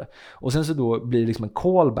de dödade. Och sen så då blir det liksom en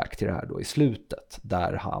callback till det här då i slutet.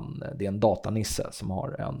 Där det är en datanisse som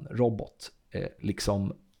har en robot.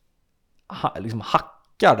 Liksom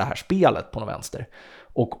hackar det här spelet på någon vänster.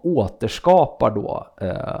 Och återskapar då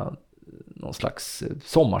någon slags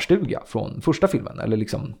sommarstuga från första filmen. Eller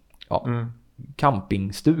liksom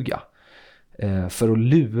campingstuga. För att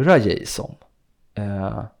lura Jason.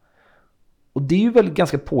 Och det är ju väl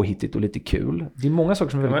ganska påhittigt och lite kul. Det är många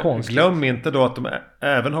saker som är väldigt konstigt. Glöm inte då att de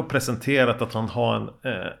även har presenterat att han har en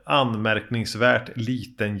anmärkningsvärt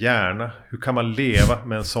liten hjärna. Hur kan man leva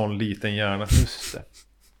med en sån liten hjärna? Just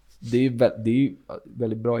det. Det är ju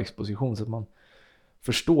väldigt bra exposition så att man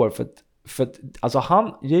förstår. För att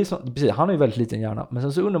alltså Jason, precis, han har ju väldigt liten hjärna. Men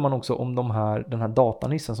sen så undrar man också om den här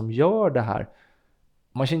datanissen som gör det här.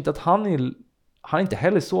 Man känner inte att han är inte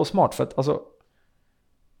heller så smart, för att alltså,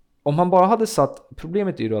 om man bara hade satt,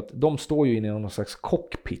 problemet är ju då att de står ju inne i någon slags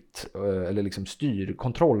cockpit eller liksom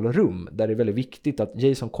kontrollrum där det är väldigt viktigt att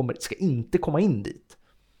Jason ska inte komma in dit.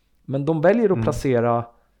 Men de väljer att placera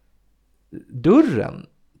dörren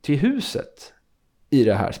till huset i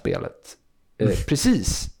det här spelet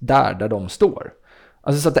precis där de står.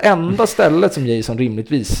 Alltså så att det enda stället som Jason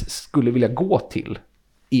rimligtvis skulle vilja gå till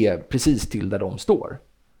är precis till där de står.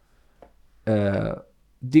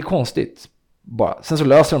 Det är konstigt bara. Sen så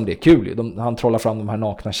löser de det kul. Han trollar fram de här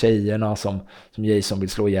nakna tjejerna som Jason vill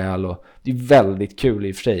slå ihjäl. Och det är väldigt kul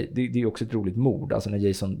i och för sig. Det är också ett roligt mord. Alltså när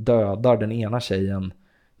Jason dödar den ena tjejen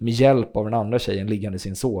med hjälp av den andra tjejen liggande i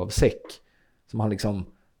sin sovsäck. Som han liksom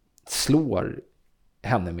slår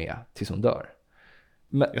henne med tills hon dör.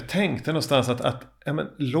 Men jag tänkte någonstans att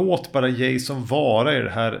låt bara Jason vara i det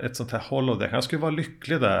här, ett sånt här holodeck. Han skulle vara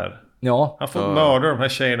lycklig där. Ja. Han får mörda de här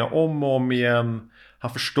tjejerna om och om igen.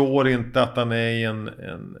 Han förstår inte att han är i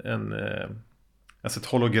ett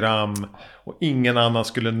hologram. Och ingen annan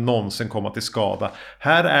skulle någonsin komma till skada.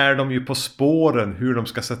 Här är de ju på spåren hur de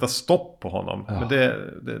ska sätta stopp på honom. Ja. Men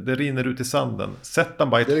det rinner ut i sanden. Sätt han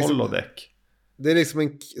bara i ett holodeck. Det är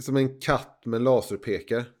liksom som en katt med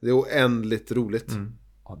laserpekar. Det är oändligt roligt.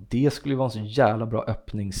 Ja, det skulle ju vara en så jävla bra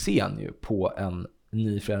öppningsscen ju på en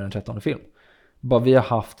ny fredag den 13:e film. Bara vi har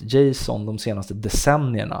haft Jason de senaste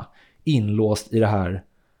decennierna inlåst i det här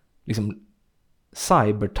liksom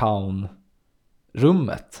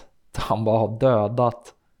Cybertown-rummet. Där han bara har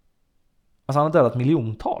dödat Alltså han har dödat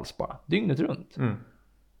miljontals bara, dygnet runt.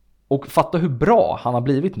 Och fatta hur bra han har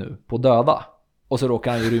blivit nu på döda. Och så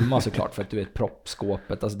råkar han ju rymma såklart för att du vet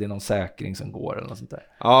proppskåpet, alltså det är någon säkring som går eller något sånt där.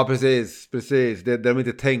 Ja, precis. Det de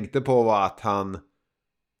inte tänkte på var att han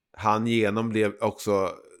blev också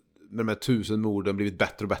med de här 1000 morden blivit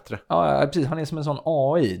bättre och bättre. Ja, precis. Han är som en sån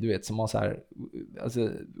AI, du vet, som har så här, alltså,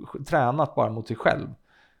 tränat bara mot sig själv.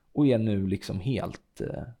 Och är nu liksom helt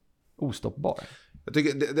ostoppbar. Jag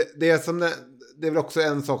tycker det är väl också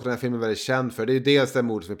en sak den här filmen är väldigt känd för. Det är ju dels det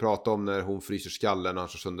mord som vi pratade om när hon fryser skallen och han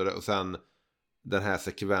slår sönder det. Och sen den här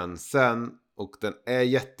sekvensen. Och den är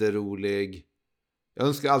jätterolig. Jag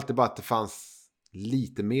önskar alltid bara att det fanns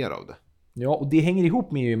lite mer av det. Ja, och det hänger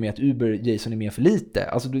ihop med att Jason är med för lite.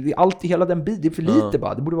 Alltså det är alltid hela den biten, det är för lite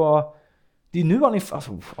bara. Det borde vara... Det är nu han är...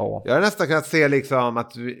 Alltså, ja. Jag har nästan kunnat se liksom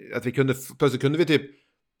att vi kunde... Plötsligt kunde vi typ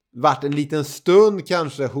varit en liten stund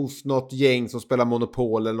kanske hos något gäng som spelar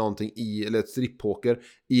Monopol eller någonting eller ett strippoker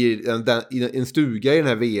i en stuga i den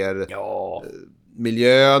här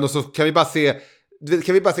VR-miljön. Och så kan vi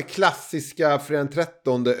bara se klassiska fredag den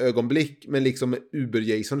 13:e ögonblick men liksom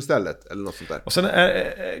Uber-Jason istället eller något sånt där. Och sen är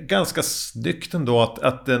det ganska snyggt ändå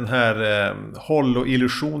att den här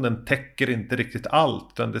Hollow-illusionen täcker inte riktigt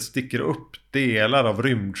allt, utan det sticker upp delar av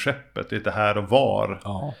rymdskeppet lite här och var.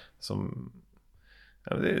 Ja. Som...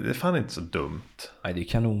 Ja, det fan inte så dumt. Nej, det är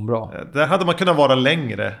kanonbra. Där hade man kunnat vara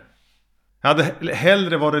längre. Jag hade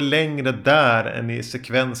hellre varit längre där än i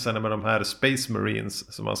sekvenserna med de här Space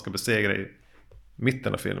Marines som man ska besegra i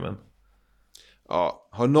mitten av filmen. Ja,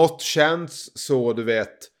 har något känts så, du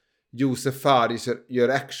vet, Josef Fares gör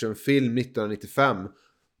actionfilm 1995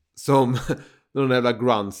 som när den jävla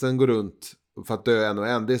grunsen går runt för att dö en och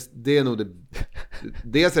en. Det är nog det.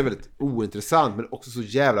 Dels är väldigt ointressant men också så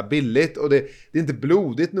jävla billigt och det är inte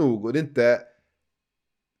blodigt nog och det är inte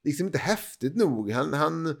liksom inte häftigt nog.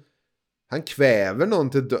 Han kväver någon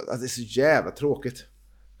till död. Alltså, det är så jävla tråkigt.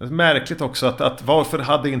 Det är märkligt också att varför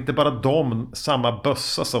hade inte bara de samma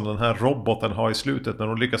bössa som den här roboten har i slutet när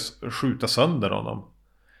de lyckas skjuta sönder honom.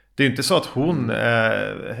 Det är inte så att hon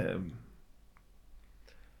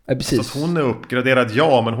precis. Så att hon är uppgraderad,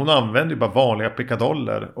 men hon använder ju bara vanliga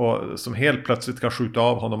pickadoller och som helt plötsligt kan skjuta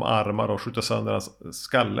av honom armar och skjuta sönder hans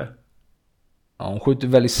skalle. Ja, hon skjuter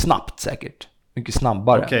väldigt snabbt säkert. Mycket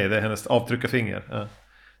snabbare. Okej, det är hennes avtryckarfinger. Ja.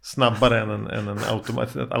 Snabbare än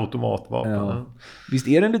ett automatvapen. Ja. Visst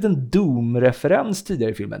är det en liten Doom-referens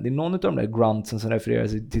tidigare i filmen? Det är någon av de där gruntsen som refererar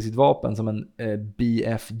till sitt vapen som en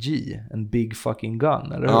BFG, en big fucking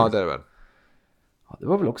gun, eller hur? Ja, det är det väl. Ja, det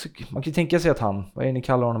var väl också... Man kan ju tänka sig att vad är det ni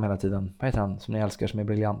kallar honom hela tiden? Vad heter han som ni älskar som är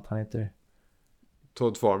briljant? Han heter...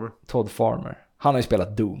 Todd Farmer. Han har ju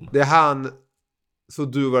spelat Doom. Det är han, så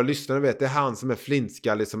du våra lyssnare vet, det är han som är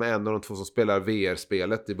flintskallig som är en av de två som spelar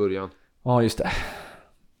VR-spelet i början. Ja, just det.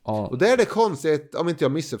 Ja. Och det är det konstigt, om inte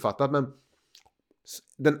jag missuppfattat, men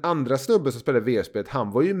den andra snubben som spelade VR-spelet,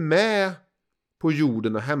 han var ju med på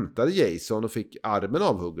jorden och hämtade Jason och fick armen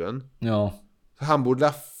avhuggen. Ja. Han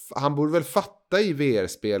borde väl fatta i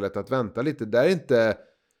VR-spelet att vänta lite, det är inte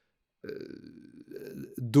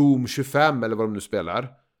Doom 25 eller vad de nu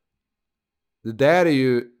spelar. Det där är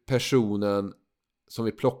ju personen som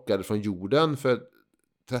vi plockade från jorden för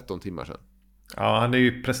 13 timmar sedan. Ja, han är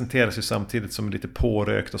ju presenteras ju samtidigt som lite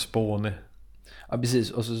pårökt och spånig. Ja,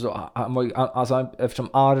 precis. Och så han var ju, alltså, eftersom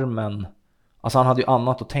armen... Alltså han hade ju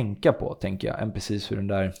annat att tänka på, tänker jag, än precis hur den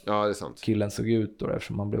där det är sant. Killen såg ut då,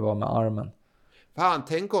 eftersom han blev av med armen. Fan,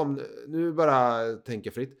 tänk om... Nu bara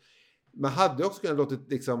tänka fritt. Man hade också kunnat låta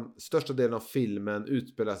liksom, största delen av filmen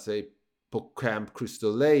utspela sig på Camp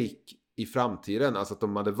Crystal Lake i framtiden. Alltså att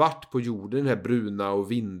de hade varit på jorden, den här bruna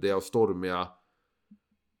och vindiga och stormiga.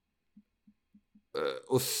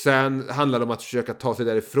 Och sen handlar det om att försöka ta sig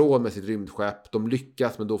därifrån med sitt rymdskepp. De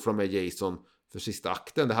lyckas, men då får de med Jason för sista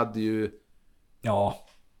akten. Det hade ju... Ja.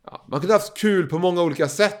 Man kunde haft kul på många olika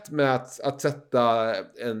sätt med att sätta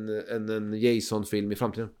en Jason-film i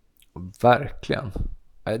framtiden. Verkligen.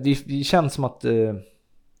 Det känns som att det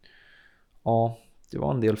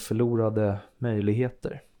var en del förlorade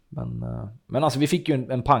möjligheter. Men alltså vi fick ju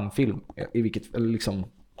en pangfilm i vilket, eller liksom...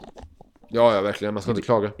 Ja, verkligen. Man ska inte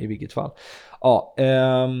klaga. I vilket fall. Ja,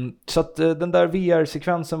 så att den där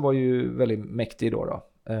VR-sekvensen var ju väldigt mäktig då.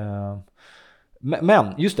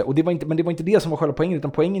 Men just det, och det var inte det som var själva poängen,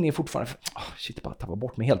 utan poängen är fortfarande bara tappa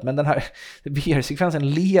bort mig helt. Men den här VR-sekvensen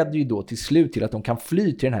leder ju då till slut till att de kan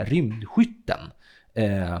fly till den här rymdskytten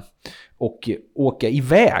och åka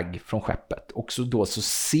iväg från skeppet. Och så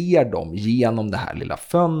ser de genom det här lilla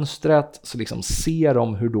fönstret, så liksom ser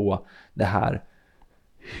de hur då det här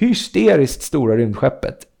hysteriskt stora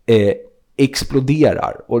rymdskeppet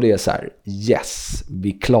exploderar, och det är så här: yes,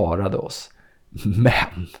 vi klarade oss.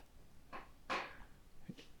 Men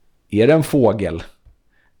är det en fågel?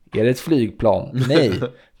 Är det ett flygplan? Nej,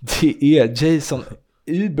 det är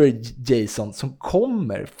Uber Jason som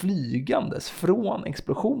kommer flygandes från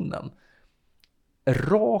explosionen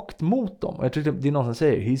rakt mot dem. Och jag tror det är någon som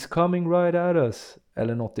säger he's coming right at us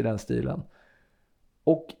eller något i den stilen.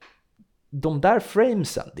 Och de där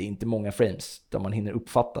framesen, det är inte många frames där man hinner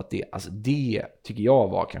uppfatta att det, alltså det tycker jag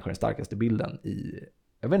var kanske den starkaste bilden i,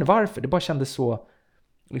 jag vet inte varför, det bara kändes så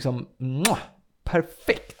liksom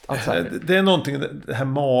perfekt. Alltså, det är någonting, det här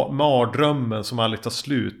mardrömmen som aldrig tar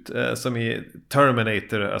slut, som i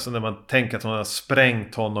Terminator, alltså när man tänker att man har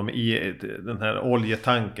sprängt honom i den här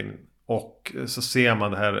oljetanken och så ser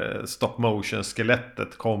man det här stop motion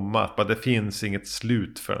skelettet komma, att bara det finns inget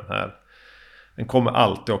slut för den här. Den kommer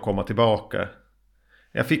alltid att komma tillbaka.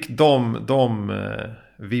 Jag fick de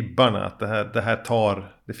vibbarna att det här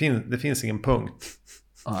tar, det finns ingen punkt.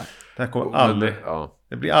 Nej. Det här kommer aldrig,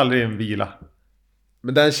 det blir aldrig en vila.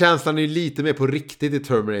 Men den känslan är ju lite mer på riktigt i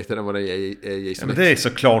Terminator än vad det är i Jason. Men det är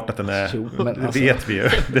såklart att den är, jo, men det alltså, vet vi ju.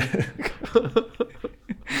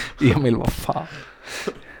 Emil, vad fan.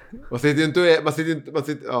 Man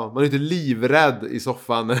är inte livrädd i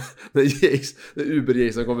soffan när Uber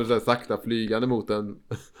Jason kommer så sakta flygande mot en.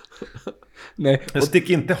 Nej, jag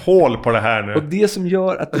sticker inte hål på det här nu. Och det som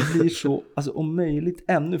gör att det blir så, alltså om möjligt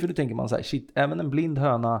ännu, för då tänker man så här, shit, även en blind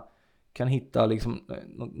höna kan hitta liksom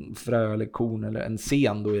någon frö eller korn eller en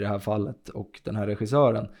scen då i det här fallet, och den här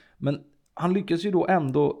regissören. Men han lyckas ju då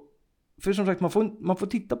ändå, för som sagt man får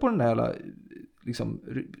titta på den där liksom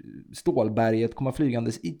stålberget komma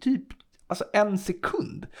flygandes i typ alltså 1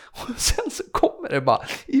 sekund, och sen så kommer det bara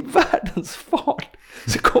i världens fart,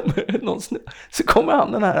 så kommer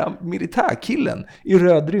han, den här militärkillen i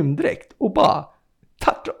röd rymddräkt, och bara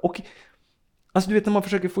och alltså du vet, när man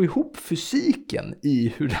försöker få ihop fysiken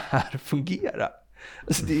i hur det här fungerar,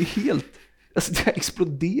 alltså det är helt, alltså det har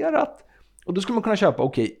exploderat. Och då skulle man kunna köpa,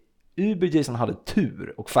 okej, Uber Jason hade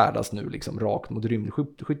tur och färdas nu liksom rakt mot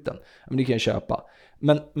rymdskytten. Men det kan jag köpa.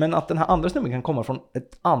 Men att den här andra snubben kan komma från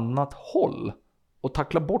ett annat håll och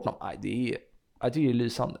tackla bort någon, jag tycker det är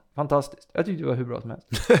lysande. Fantastiskt. Jag tyckte det var hur bra som helst.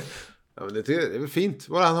 Ja, men det är väl fint.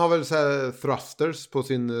 Han har väl så här thrusters på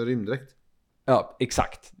sin rymddräkt. Ja,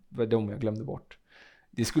 exakt. Det var de jag glömde bort.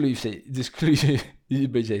 Det skulle ju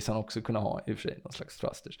Uber Jason också kunna ha i och för sig, någon slags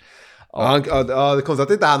thrusters. Ja, det är konstigt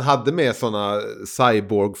att inte han hade med sådana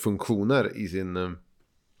cyborg-funktioner i sin.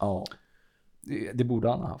 Ja, det borde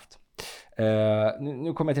han ha haft.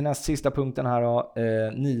 Nu kommer jag till nästa sista punkten här då.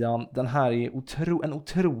 9. Den här är en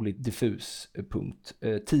otroligt diffus punkt.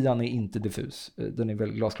 10 är inte diffus. Den är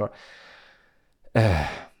väldigt glasklar.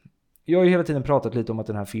 Jag har ju hela tiden pratat lite om att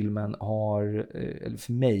den här filmen har, eller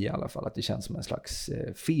för mig i alla fall, att det känns som en slags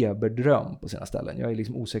feberdröm på sina ställen. Jag är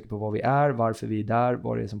liksom osäker på vad vi är, varför vi är där,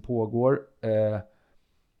 vad det är som pågår.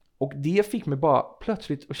 Och det fick mig bara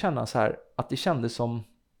plötsligt att känna så här, att det kändes som,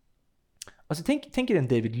 alltså tänk er en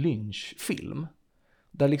David Lynch-film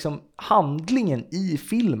där liksom handlingen i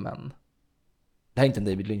filmen, det här är inte en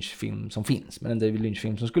David Lynch-film som finns, men en David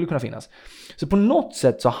Lynch-film som skulle kunna finnas. Så på något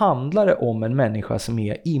sätt så handlar det om en människa som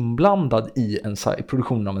är inblandad i en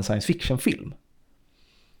produktion av en science fiction-film.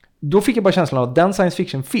 Då fick jag bara känslan av att den science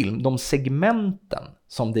fiction-film, de segmenten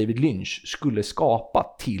som David Lynch skulle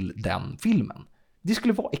skapa till den filmen, det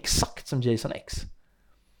skulle vara exakt som Jason X.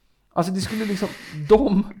 Alltså det skulle liksom,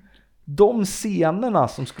 de scenerna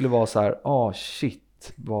som skulle vara så här,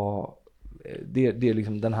 shit, vad det är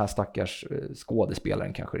liksom den här stackars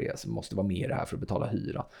skådespelaren kanske det är som måste vara med i det här för att betala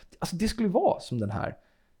hyra. Alltså det skulle vara som den här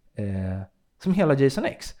som hela Jason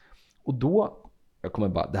X. Och då, jag kommer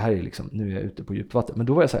bara, det här är liksom, nu är jag ute på djupt vatten, men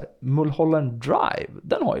då var jag så här, Mulholland Drive,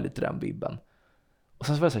 den har ju lite den vibben. Och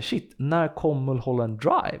sen så var jag så här, shit, när kom Mulholland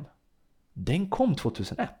Drive? Den kom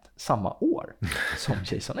 2001, samma år som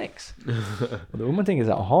Jason X. Och då man tänker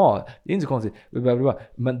så här, aha, det är inte så konstigt.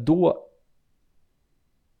 Men då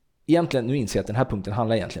egentligen, nu inser jag att den här punkten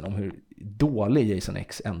handlar egentligen om hur dålig Jason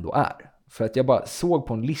X ändå är. För att jag bara såg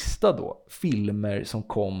på en lista då filmer som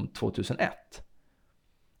kom 2001.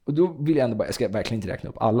 Och då vill jag ändå bara, jag ska verkligen inte räkna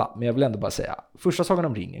upp alla, men jag vill ändå bara säga, första Sagan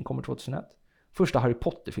om ringen kommer 2001. Första Harry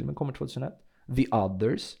Potter-filmen kommer 2001. The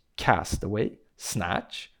Others, Castaway,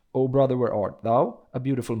 Snatch, Oh Brother Where Art Thou, A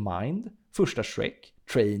Beautiful Mind, första Shrek,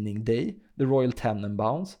 Training Day, The Royal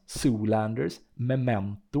Tenenbaums, Zoolanders,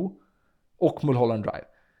 Memento och Mulholland Drive.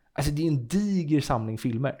 Alltså det är en diger samling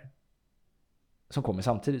filmer som kommer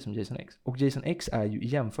samtidigt som Jason X. Och Jason X är ju i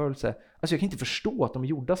jämförelse, alltså jag kan inte förstå att de är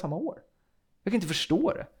gjorda samma år. Jag kan inte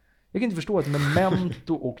förstå det. Jag kan inte förstå att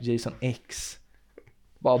Memento och Jason X,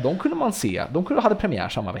 bara, de kunde man se, de kunde hade premiär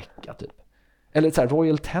samma vecka typ. Eller så här,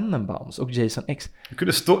 Royal Tenenbaums och Jason X.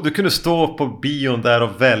 Du kunde stå på bion där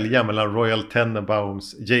och välja mellan Royal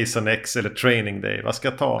Tenenbaums, Jason X eller Training Day. Vad ska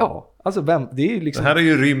jag ta? Ja, alltså det är ju liksom... Det här är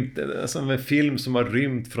ju rymt, alltså en film som har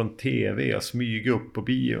rymt från tv och smyga upp på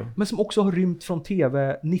bio. Men som också har rymt från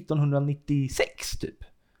tv 1996 typ.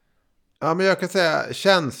 Ja, men jag kan säga,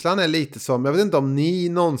 känslan är lite som, jag vet inte om ni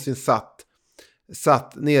någonsin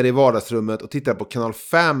satt nere i vardagsrummet och tittade på kanal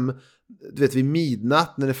 5, du vet, vid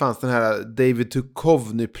midnatt när det fanns den här David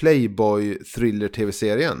Duchovny Playboy thriller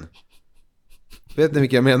tv-serien. Vet ni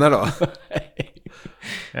vilka jag menar då?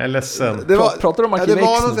 Jag är ledsen. Pratar du om Arkivex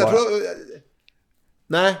nu bara?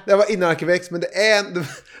 Nej, det var innan Arkivex, men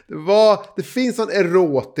det finns en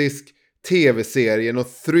erotisk tv-serie,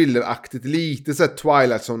 något thrilleraktigt, lite så här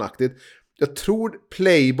Twilight Zone-aktigt. Jag tror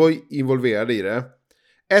Playboy involverade i det.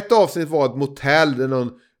 Ett avsnitt var ett motell där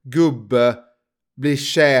någon gubbe blir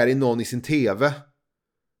kär i någon i sin tv.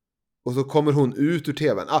 Och så kommer hon ut ur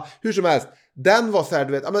tvn. Hur som helst, den var så här,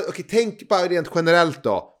 du vet, okej, tänk bara rent generellt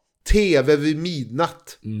då. TV vid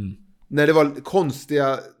midnatt. När det var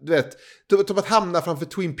konstiga, du vet, typ att hamna framför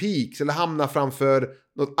Twin Peaks eller hamna framför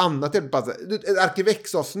något annat. Ett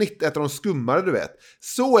Arkivex-avsnitt, ett av de skummare, du vet.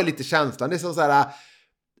 Så är lite känslan. Det är som så här,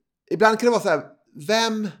 ibland kan det vara så här,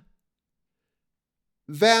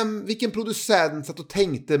 vilken producent satt och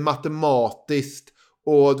tänkte matematiskt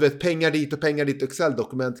och du vet, pengar dit och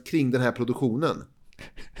Excel-dokument kring den här produktionen.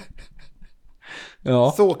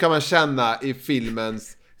 Ja. Så kan man känna i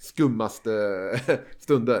filmens skummaste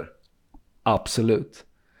stunder. Absolut.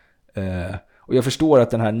 Och jag förstår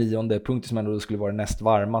att den här 9:e punkten som ändå skulle vara den näst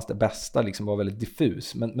varmaste, bästa, liksom var väldigt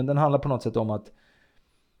diffus. Men den handlar på något sätt om att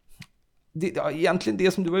egentligen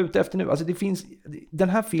det som du var ute efter nu. Alltså den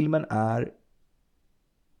här filmen är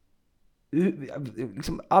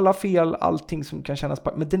liksom alla fel, allting som kan kännas,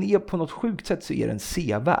 men den är på något sjukt sätt så är den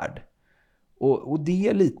sevärd. Och det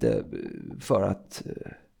är lite för att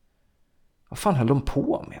vad fan höll de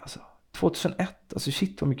på med alltså? 2001, alltså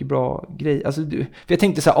shit vad mycket bra grej. Alltså för jag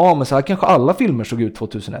tänkte så här, men så här kanske alla filmer såg ut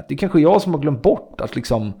 2001. Det är kanske jag som har glömt bort att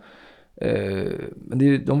liksom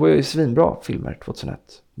men de var ju svinbra filmer 2001,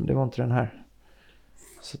 men det var inte den här.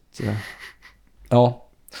 Så att, ja.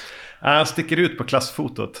 Han sticker ut på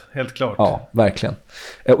klassfotot, helt klart. Ja, verkligen.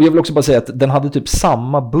 Och jag vill också bara säga att den hade typ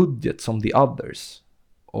samma budget som The Others.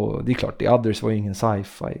 Och det är klart, The Others var ju ingen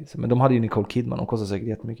sci-fi. Men de hade ju Nicole Kidman, de kostade säkert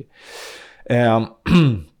jättemycket.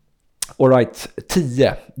 All right,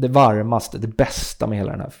 10. Det varmaste, det bästa med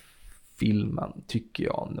hela den här filmen tycker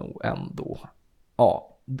jag nog ändå.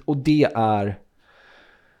 Ja, och det är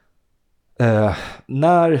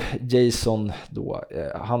när Jason då,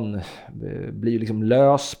 han blir liksom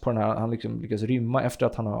lös på den här, han liksom lyckas rymma efter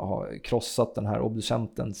att han har krossat den här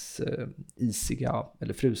obducentens isiga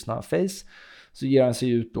eller frusna face, så ger han sig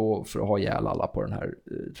ut då för att ha ihjäl alla på den här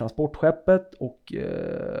transportskeppet, och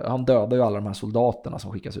han dödar ju alla de här soldaterna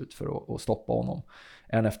som skickas ut för att stoppa honom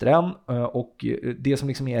en efter en, och det som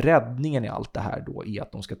liksom är räddningen i allt det här då är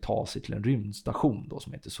att de ska ta sig till en rymdstation då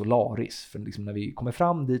som heter Solaris, för liksom när vi kommer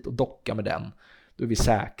fram dit och dockar med den, då är vi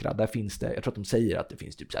säkra. Där finns det, jag tror att de säger att det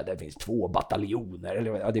finns typ så här, där finns 2 bataljoner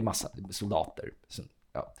eller ja, det är massa soldater. Så,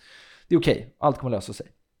 ja. Det är okej, allt kommer lösa sig.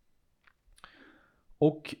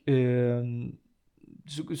 Och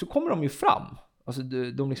så kommer de ju fram. Alltså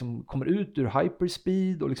de liksom kommer ut ur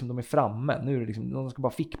hyperspeed och liksom de är framme. Nu är det liksom, de ska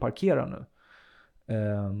bara fickparkera nu.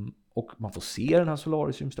 Och man får se den här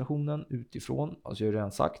Solaris-rymdstationen utifrån. Alltså jag har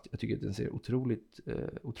redan sagt, jag tycker att den ser otroligt.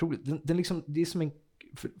 Den liksom, det är som en,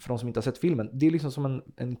 för de som inte har sett filmen, det är liksom som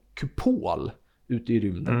en kupol ute i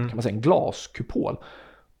rymden, kan man säga, en glaskupol.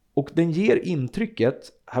 Och den ger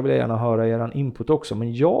intrycket, här vill jag gärna höra er input också,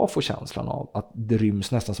 men jag får känslan av att det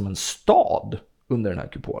ryms nästan som en stad under den här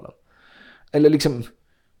kupolen. Eller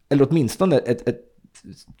åtminstone ett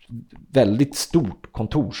väldigt stort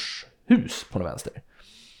kontorshus på den vänster.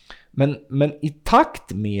 Men i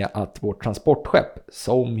takt med att vårt transportskepp,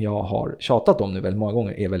 som jag har tjatat om nu väldigt många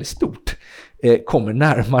gånger, är väldigt stort, kommer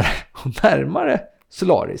närmare och närmare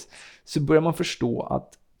Solaris, så börjar man förstå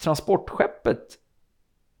att transportskeppet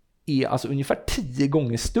är alltså ungefär 10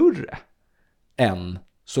 gånger större än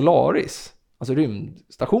Solaris, alltså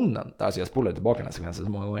rymdstationen, där, alltså jag spolar tillbaka den här sekvensen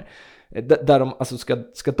så många gånger, där de alltså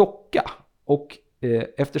ska docka. Och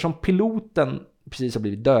eftersom piloten precis har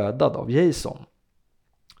blivit dödad av Jason,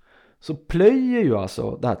 så plöjer ju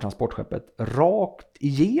alltså det här transportskeppet rakt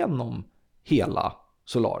igenom hela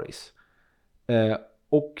Solaris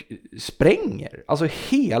och spränger alltså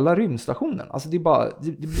hela rymdstationen. Alltså det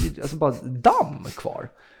blir alltså bara damm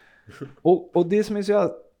kvar. Och det som är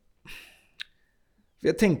så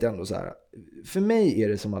jag tänkte ändå så här, för mig är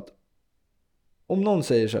det som att om någon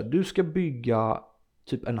säger så här, du ska bygga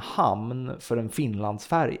typ en hamn för en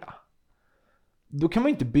Finlandsfärja. Då kan man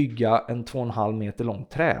inte bygga en 2,5 meter lång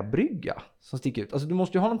träbrygga som sticker ut. Alltså du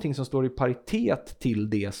måste ju ha någonting som står i paritet till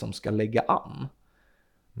det som ska lägga an.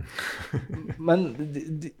 Men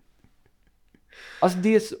alltså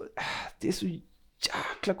det är så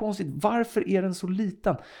jäkla konstigt. Varför är den så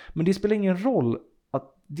liten? Men det spelar ingen roll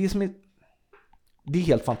att det är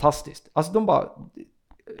helt fantastiskt. Alltså de bara,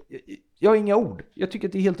 jag har inga ord. Jag tycker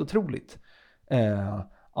att det är helt otroligt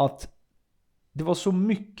att det var så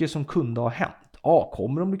mycket som kunde ha hänt.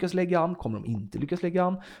 Kommer de lyckas lägga an? Kommer de inte lyckas lägga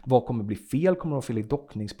an? Vad kommer bli fel? Kommer de fel i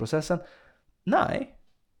dockningsprocessen? Nej.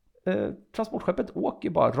 Transportskeppet åker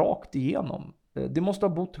bara rakt igenom. Det måste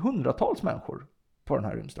ha bott hundratals människor på den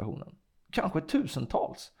här rymdstationen. Kanske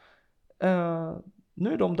tusentals.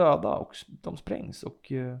 Nu är de döda och de sprängs.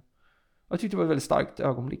 Och jag tyckte det var ett väldigt starkt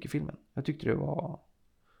ögonblick i filmen. Jag tyckte det var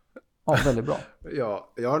väldigt bra.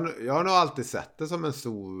 Ja, jag har nog alltid sett det som en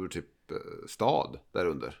stor typ stad där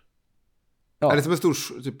under. Ja. Eller som en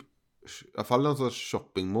stor typ, i alla fall någon sorts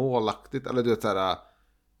shoppingmall-aktigt. Eller du vet såhär...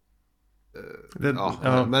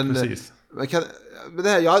 men precis. Men det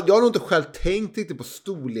här, jag har nog inte själv tänkt riktigt på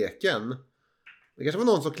storleken. Det kanske var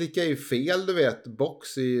någon som klickade i fel, du vet,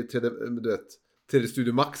 box i 3D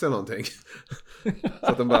Studio Max eller någonting. Så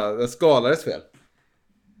att den skalades fel.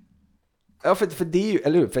 Ja, för det är ju,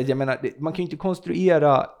 eller hur? För jag menar, man kan ju inte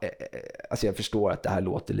konstruera, alltså jag förstår att det här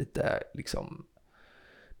låter lite liksom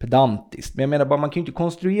pedantiskt, men jag menar bara, man kan ju inte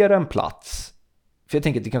konstruera en plats, för jag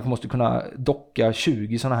tänker att det kanske måste kunna docka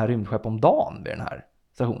 20 sådana här rymdskepp om dagen vid den här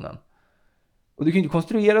stationen. Och du kan ju inte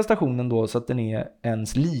konstruera stationen då så att den är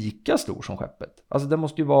ens lika stor som skeppet. Alltså den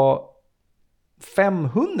måste ju vara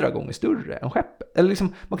 500 gånger större än skeppet. Eller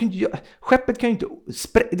liksom, man kan inte skeppet kan ju inte,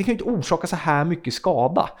 det kan ju inte orsaka så här mycket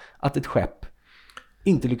skada att ett skepp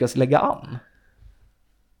inte lyckas lägga an.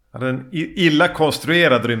 Ja, det är en illa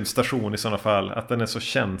konstruerad rymdstation i sådana fall, att den är så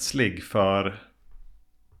känslig för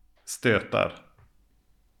stötar.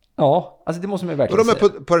 Ja, alltså det måste man ju verkligen säga.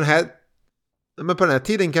 På den här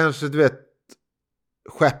tiden kanske, du vet,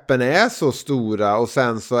 skeppen är så stora och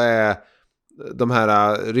sen så är de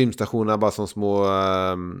här rymdstationerna bara som små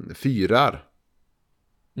fyrar.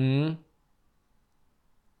 Mm.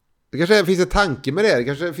 Det kanske finns en tanke med det. Det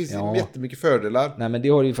kanske finns jättemycket fördelar. Nej, men det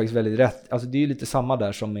har ju faktiskt väldigt rätt. Alltså det är ju lite samma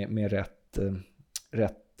där som med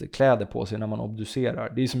rätt kläder på sig när man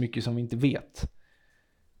obducerar. Det är så mycket som vi inte vet.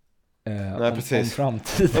 Om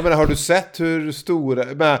framtiden. Jag menar, har du sett hur stora...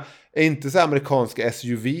 är inte så amerikanska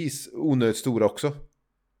SUVs onödigt stora också?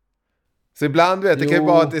 Så ibland vet det kan ju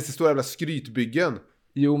vara att det är så stora jävla skrytbyggen.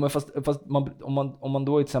 Jo, men fast om man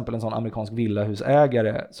då är till exempel en sån amerikansk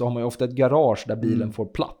villahusägare, så har man ju ofta ett garage där bilen får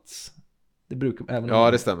plats. Det brukar även...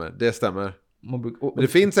 Ja, det stämmer. Men det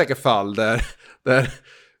finns säkert fall där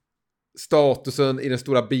statusen i den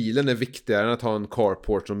stora bilen är viktigare än att ha en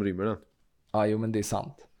carport som rymmer den. Ja, jo, men det är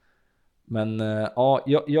sant. Men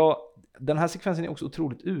den här sekvensen är också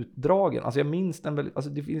otroligt utdragen. Alltså jag minns den väldigt,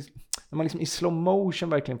 alltså det finns, när man liksom i slow motion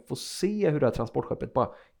verkligen får se hur det här transportskeppet bara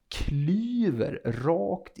klyver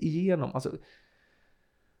rakt igenom. Alltså,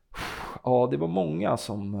 ja, det var många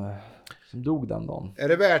som dog den dagen.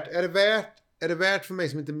 Är det värt för mig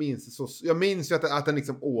som inte minns det så? Jag minns ju att den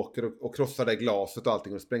liksom åker och krossar det glaset och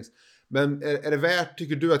allting och sprängs. Men är det värt,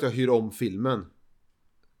 tycker du, att jag hyr om filmen?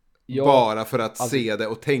 Ja, bara för att se det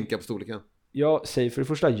och tänka på storleken? Jag säger för det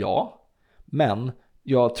första ja. Men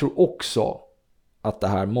jag tror också att det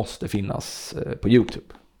här måste finnas på YouTube.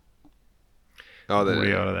 Ja, det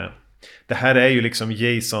göra det. Det här är ju liksom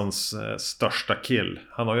Jasons största kill.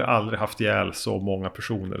 Han har ju aldrig haft ihjäl så många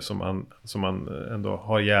personer som han ändå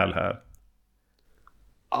har ihjäl här.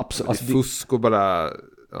 Absolut. Alltså, fusk och bara...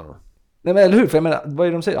 Ja. Nej, men eller hur? För jag menar, vad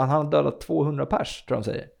är det de säger? Han har dödat 200 pers, tror de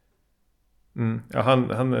säger. Ja,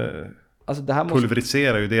 han alltså, det här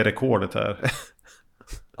pulveriserar ju det rekordet här.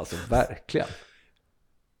 Alltså, verkligen.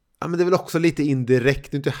 Ja, men det är väl också lite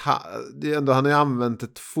indirekt. Det är ändå, han har ju använt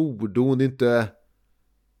ett fordon, det är inte...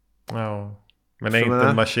 Ja, men är inte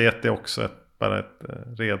en machete också bara ett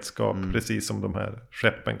redskap, precis som de här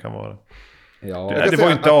skeppen kan vara? Ja. Det var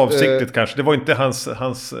ju inte avsiktligt kanske. Det var inte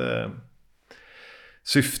hans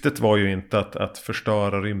syftet var ju inte att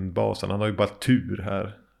förstöra rymdbasen. Han har ju bara tur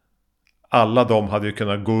här. Alla de hade ju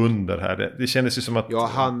kunnat gå under här. Det kändes ju som att... Ja,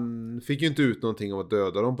 han fick ju inte ut någonting av att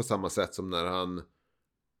döda dem på samma sätt som när han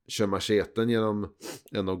kör macheten genom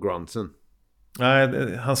en av gruntsen.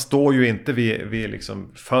 Nej, han står ju inte vid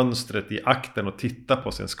liksom fönstret i akten och tittar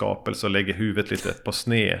på sin skapelse och lägger huvudet lite på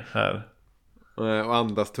sned här. Och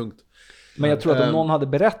andas tungt. Men jag tror att om någon hade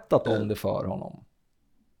berättat om det för honom,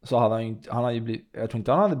 så hade han hade ju blivit, jag tror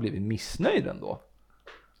inte han hade blivit missnöjd ändå.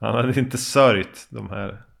 Han hade inte sörjt de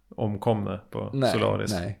här omkomna på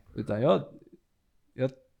Solaris. Nej, utan jag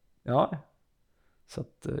ja. Så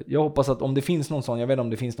att, jag hoppas att om det finns någon sån, jag vet inte om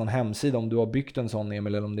det finns någon hemsida, om du har byggt en sån,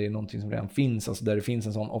 Emil, eller om det är någonting som redan finns, alltså där det finns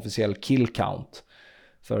en sån officiell kill count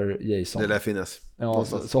för Jason. Det lär finnas. Ja,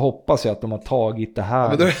 så hoppas jag att de har tagit det här. Ja,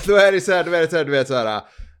 men då är det så här, du vet så här,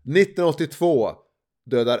 1982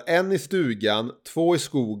 dödar en i stugan, 2 i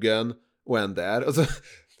skogen och en där. Och så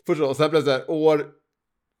förstås, så här plötsligt här, år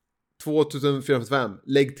 2455,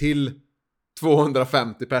 lägg till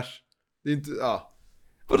 250 pers. Det är inte, ja.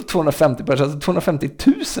 Vadå 250 pers? Alltså 250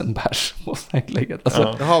 000 pers måste jag lägga.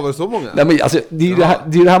 Alltså, det har väl så många? Nej, men alltså, det är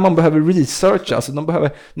ju det här man behöver researcha. Alltså, de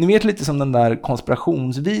behöver, ni vet lite som den där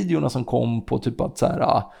konspirationsvideorna som kom på typ att så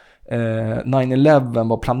här, 9/11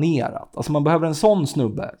 var planerat. Alltså man behöver en sån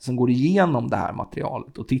snubbe som går igenom det här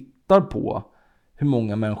materialet och tittar på hur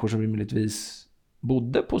många människor som rimligtvis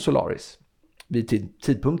bodde på Solaris vid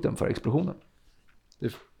tidpunkten för explosionen.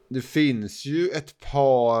 Det finns ju ett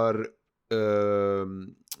par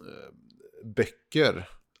böcker,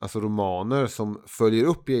 alltså romaner som följer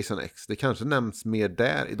upp Jason X. Det kanske nämns mer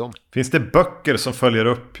där i dem. Finns det böcker som följer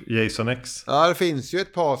upp Jason X? Ja, det finns ju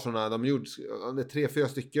ett par sådana. De gjorde 3-4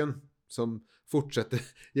 stycken som fortsätter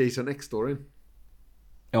Jason X-storyn.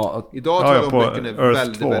 Ja, idag tror jag de böckerna är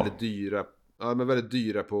väldigt, väldigt dyra. Ja, men väldigt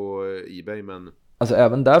dyra på eBay, men alltså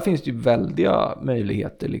även där finns det ju väldiga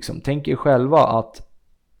möjligheter liksom. Tänk er själva att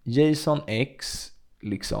Jason X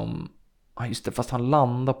liksom, just det, fast han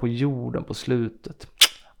landar på jorden på slutet.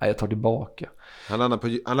 Jag tar tillbaka. Han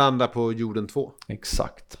landar på jorden 2.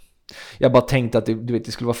 Exakt. Jag bara tänkte att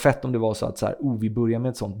det skulle vara fett om det var så att så här, vi börjar med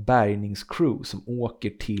ett sånt bärgningscrew som åker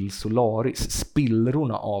till Solaris,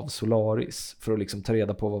 spillrorna av Solaris, för att liksom ta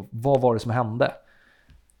reda på vad var det som hände.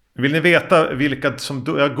 Vill ni veta vilka som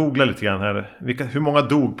dog? Jag googlar lite grann här. Hur många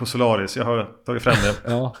dog på Solaris? Jag har tagit fram det.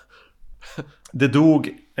 Ja. Det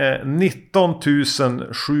dog 19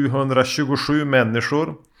 727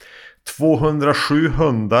 människor, 207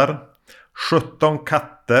 hundar, 17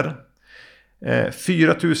 katter,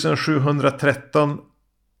 4 713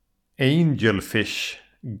 angelfish,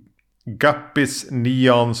 guppies,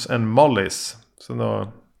 neons and mollies. Så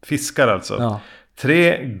några fiskar alltså. Ja.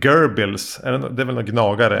 3 gerbils, det är väl några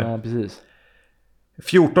gnagare. Ja, precis.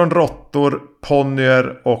 14 råttor,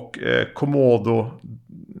 ponnyer och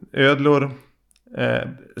komodoödlor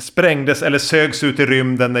sprängdes eller sögs ut i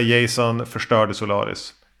rymden när Jason förstörde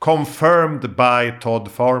Solaris. Confirmed by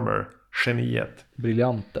Todd Farmer. Geniet.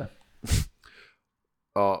 Briljante.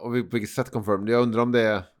 Ja, och på vilket sätt confirmed? Jag undrar om det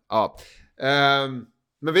är... Ja.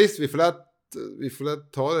 Men visst, vi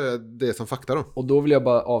får ta det som fakta då. Och då vill jag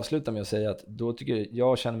bara avsluta med att säga att då tycker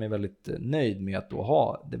jag känner mig väldigt nöjd med att då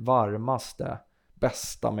ha det varmaste,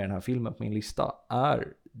 bästa med den här filmen på min lista är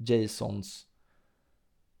Jasons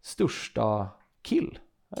största kill.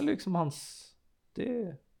 Eller liksom hans...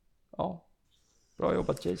 Ja, bra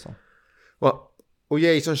jobbat Jason. Och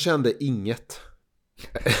Jason kände inget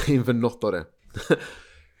inför något av det.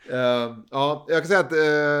 Ja, jag kan säga att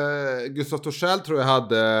Gustav Torssell tror jag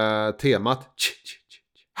hade temat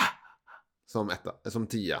som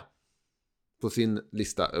 10 på sin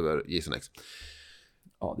lista över Jason X.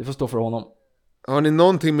 Ja, det får stå för honom. Har ni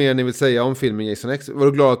någonting mer ni vill säga om filmen Jason X? Var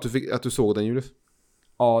du glad att du såg den, Julius?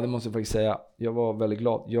 Ja, det måste jag faktiskt säga. Jag var väldigt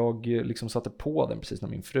glad. Jag liksom satte på den precis när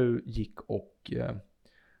min fru gick och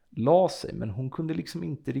la sig. Men hon kunde liksom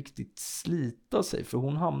inte riktigt slita sig. För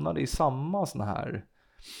hon hamnade i samma sån här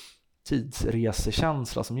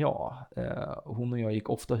tidsresekänsla som jag. Hon och jag gick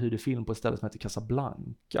ofta och hyrde film på ett ställe som heter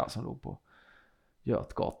Casablanca. Som låg på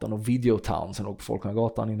Götgatan. Och Videotown som låg på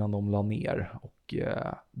Folkungagatan innan de la ner. Och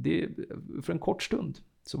det, för en kort stund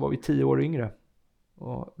så var vi 10 år yngre.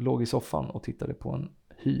 Och låg i soffan och tittade på en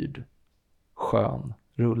hyrd skön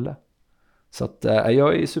rulle. Så att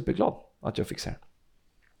jag är superglad att jag fick se den.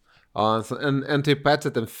 Ja, alltså en typ på ett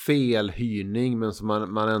sätt en felhyrning, men som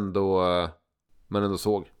man ändå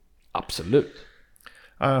såg. Absolut.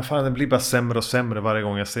 Fan, det blir bara sämre och sämre varje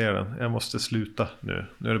gång jag ser den. Jag måste sluta nu.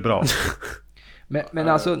 Nu är det bra. men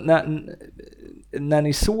alltså när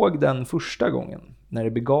ni såg den första gången, när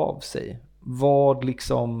det begav sig, vad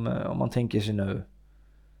liksom, om man tänker sig nu,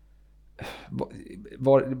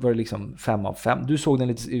 var det liksom 5 av 5? Du såg den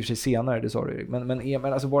lite i och för sig senare, det sa du, Erik.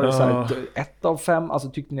 Men alltså var det så här 1 av 5? Alltså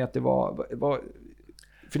tyckte ni att det var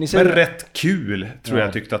för ni säger... Men rätt kul tror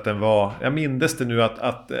jag tyckte att den var. Jag minns det nu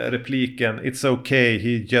att repliken "It's okay, he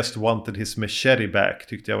just wanted his machete back"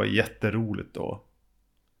 tyckte jag var jätteroligt då.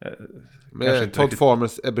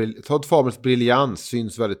 Todd Farmers briljans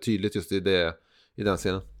syns väldigt tydligt just i den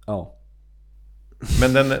scenen. Ja.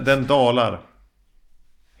 Men den dalar.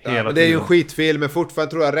 Ja, men det är ju en skitfilm, men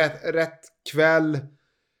fortfarande tror jag rätt kväll.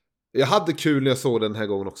 Jag hade kul när jag såg den här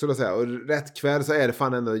gången också, vill jag säga. Och rätt kväll så är det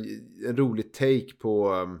fan ändå en rolig take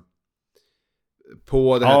på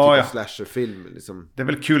den här typen av slasherfilm. Liksom. Det är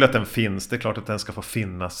väl kul att den finns. Det är klart att den ska få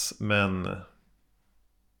finnas, men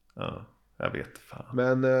ja, jag vet fan.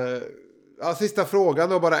 Men sista frågan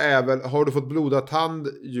då bara är väl, har du fått blodad tand,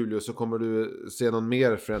 Julius, så kommer du se någon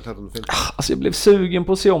mer för en 13-film? Alltså jag blev sugen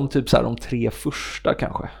på att se om typ så här de 3 första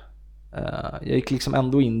kanske. Jag gick liksom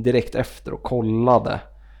ändå in direkt efter och kollade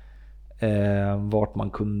vart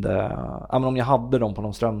man kunde, men om jag hade dem på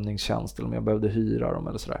någon strömningstjänst eller om jag behövde hyra dem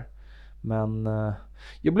eller sådär. Men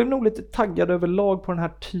jag blev nog lite taggad överlag på den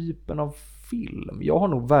här typen av film. Jag har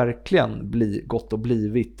nog verkligen gått och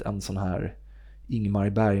blivit en sån här Ingmar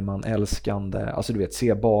Bergman älskande, alltså du vet,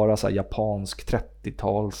 se bara så här japansk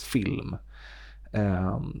 30-talsfilm.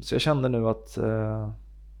 Så jag kände nu att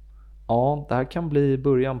det här kan bli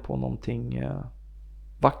början på någonting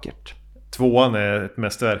vackert. 2:an är ett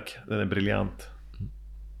mästerverk, den är briljant.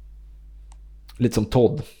 Lite som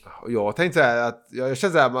Todd. Jag tänkte så här att jag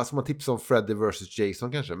känner så här, man ska tipsa om Freddy vs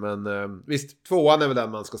Jason kanske, men visst, 2:an är väl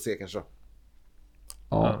den man ska se kanske.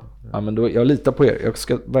 Ja, men då, jag litar på er. Jag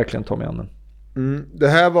ska verkligen ta mig an den. Det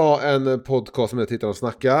här var en podcast som jag tittar och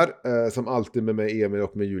snackar, som alltid med mig, Emil,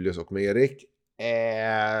 och med Julius och med Erik.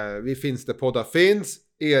 Vi finns där poddar finns.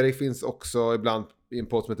 Erik finns också ibland i en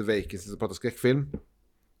podd som heter Vacancy som pratar skräckfilm.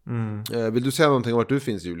 Vill du säga någonting om vart du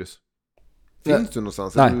finns, Julius? Finns du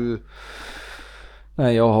någonstans? Nej.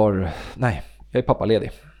 Nej, jag är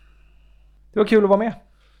pappaledig. Det var kul att vara med.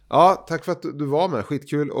 Ja, tack för att du var med.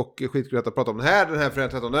 Skitkul och skitkul att prata om den här fredag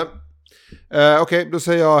 13. Okej, då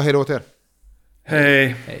säger jag hej då till er. Hej.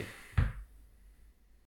 Hej.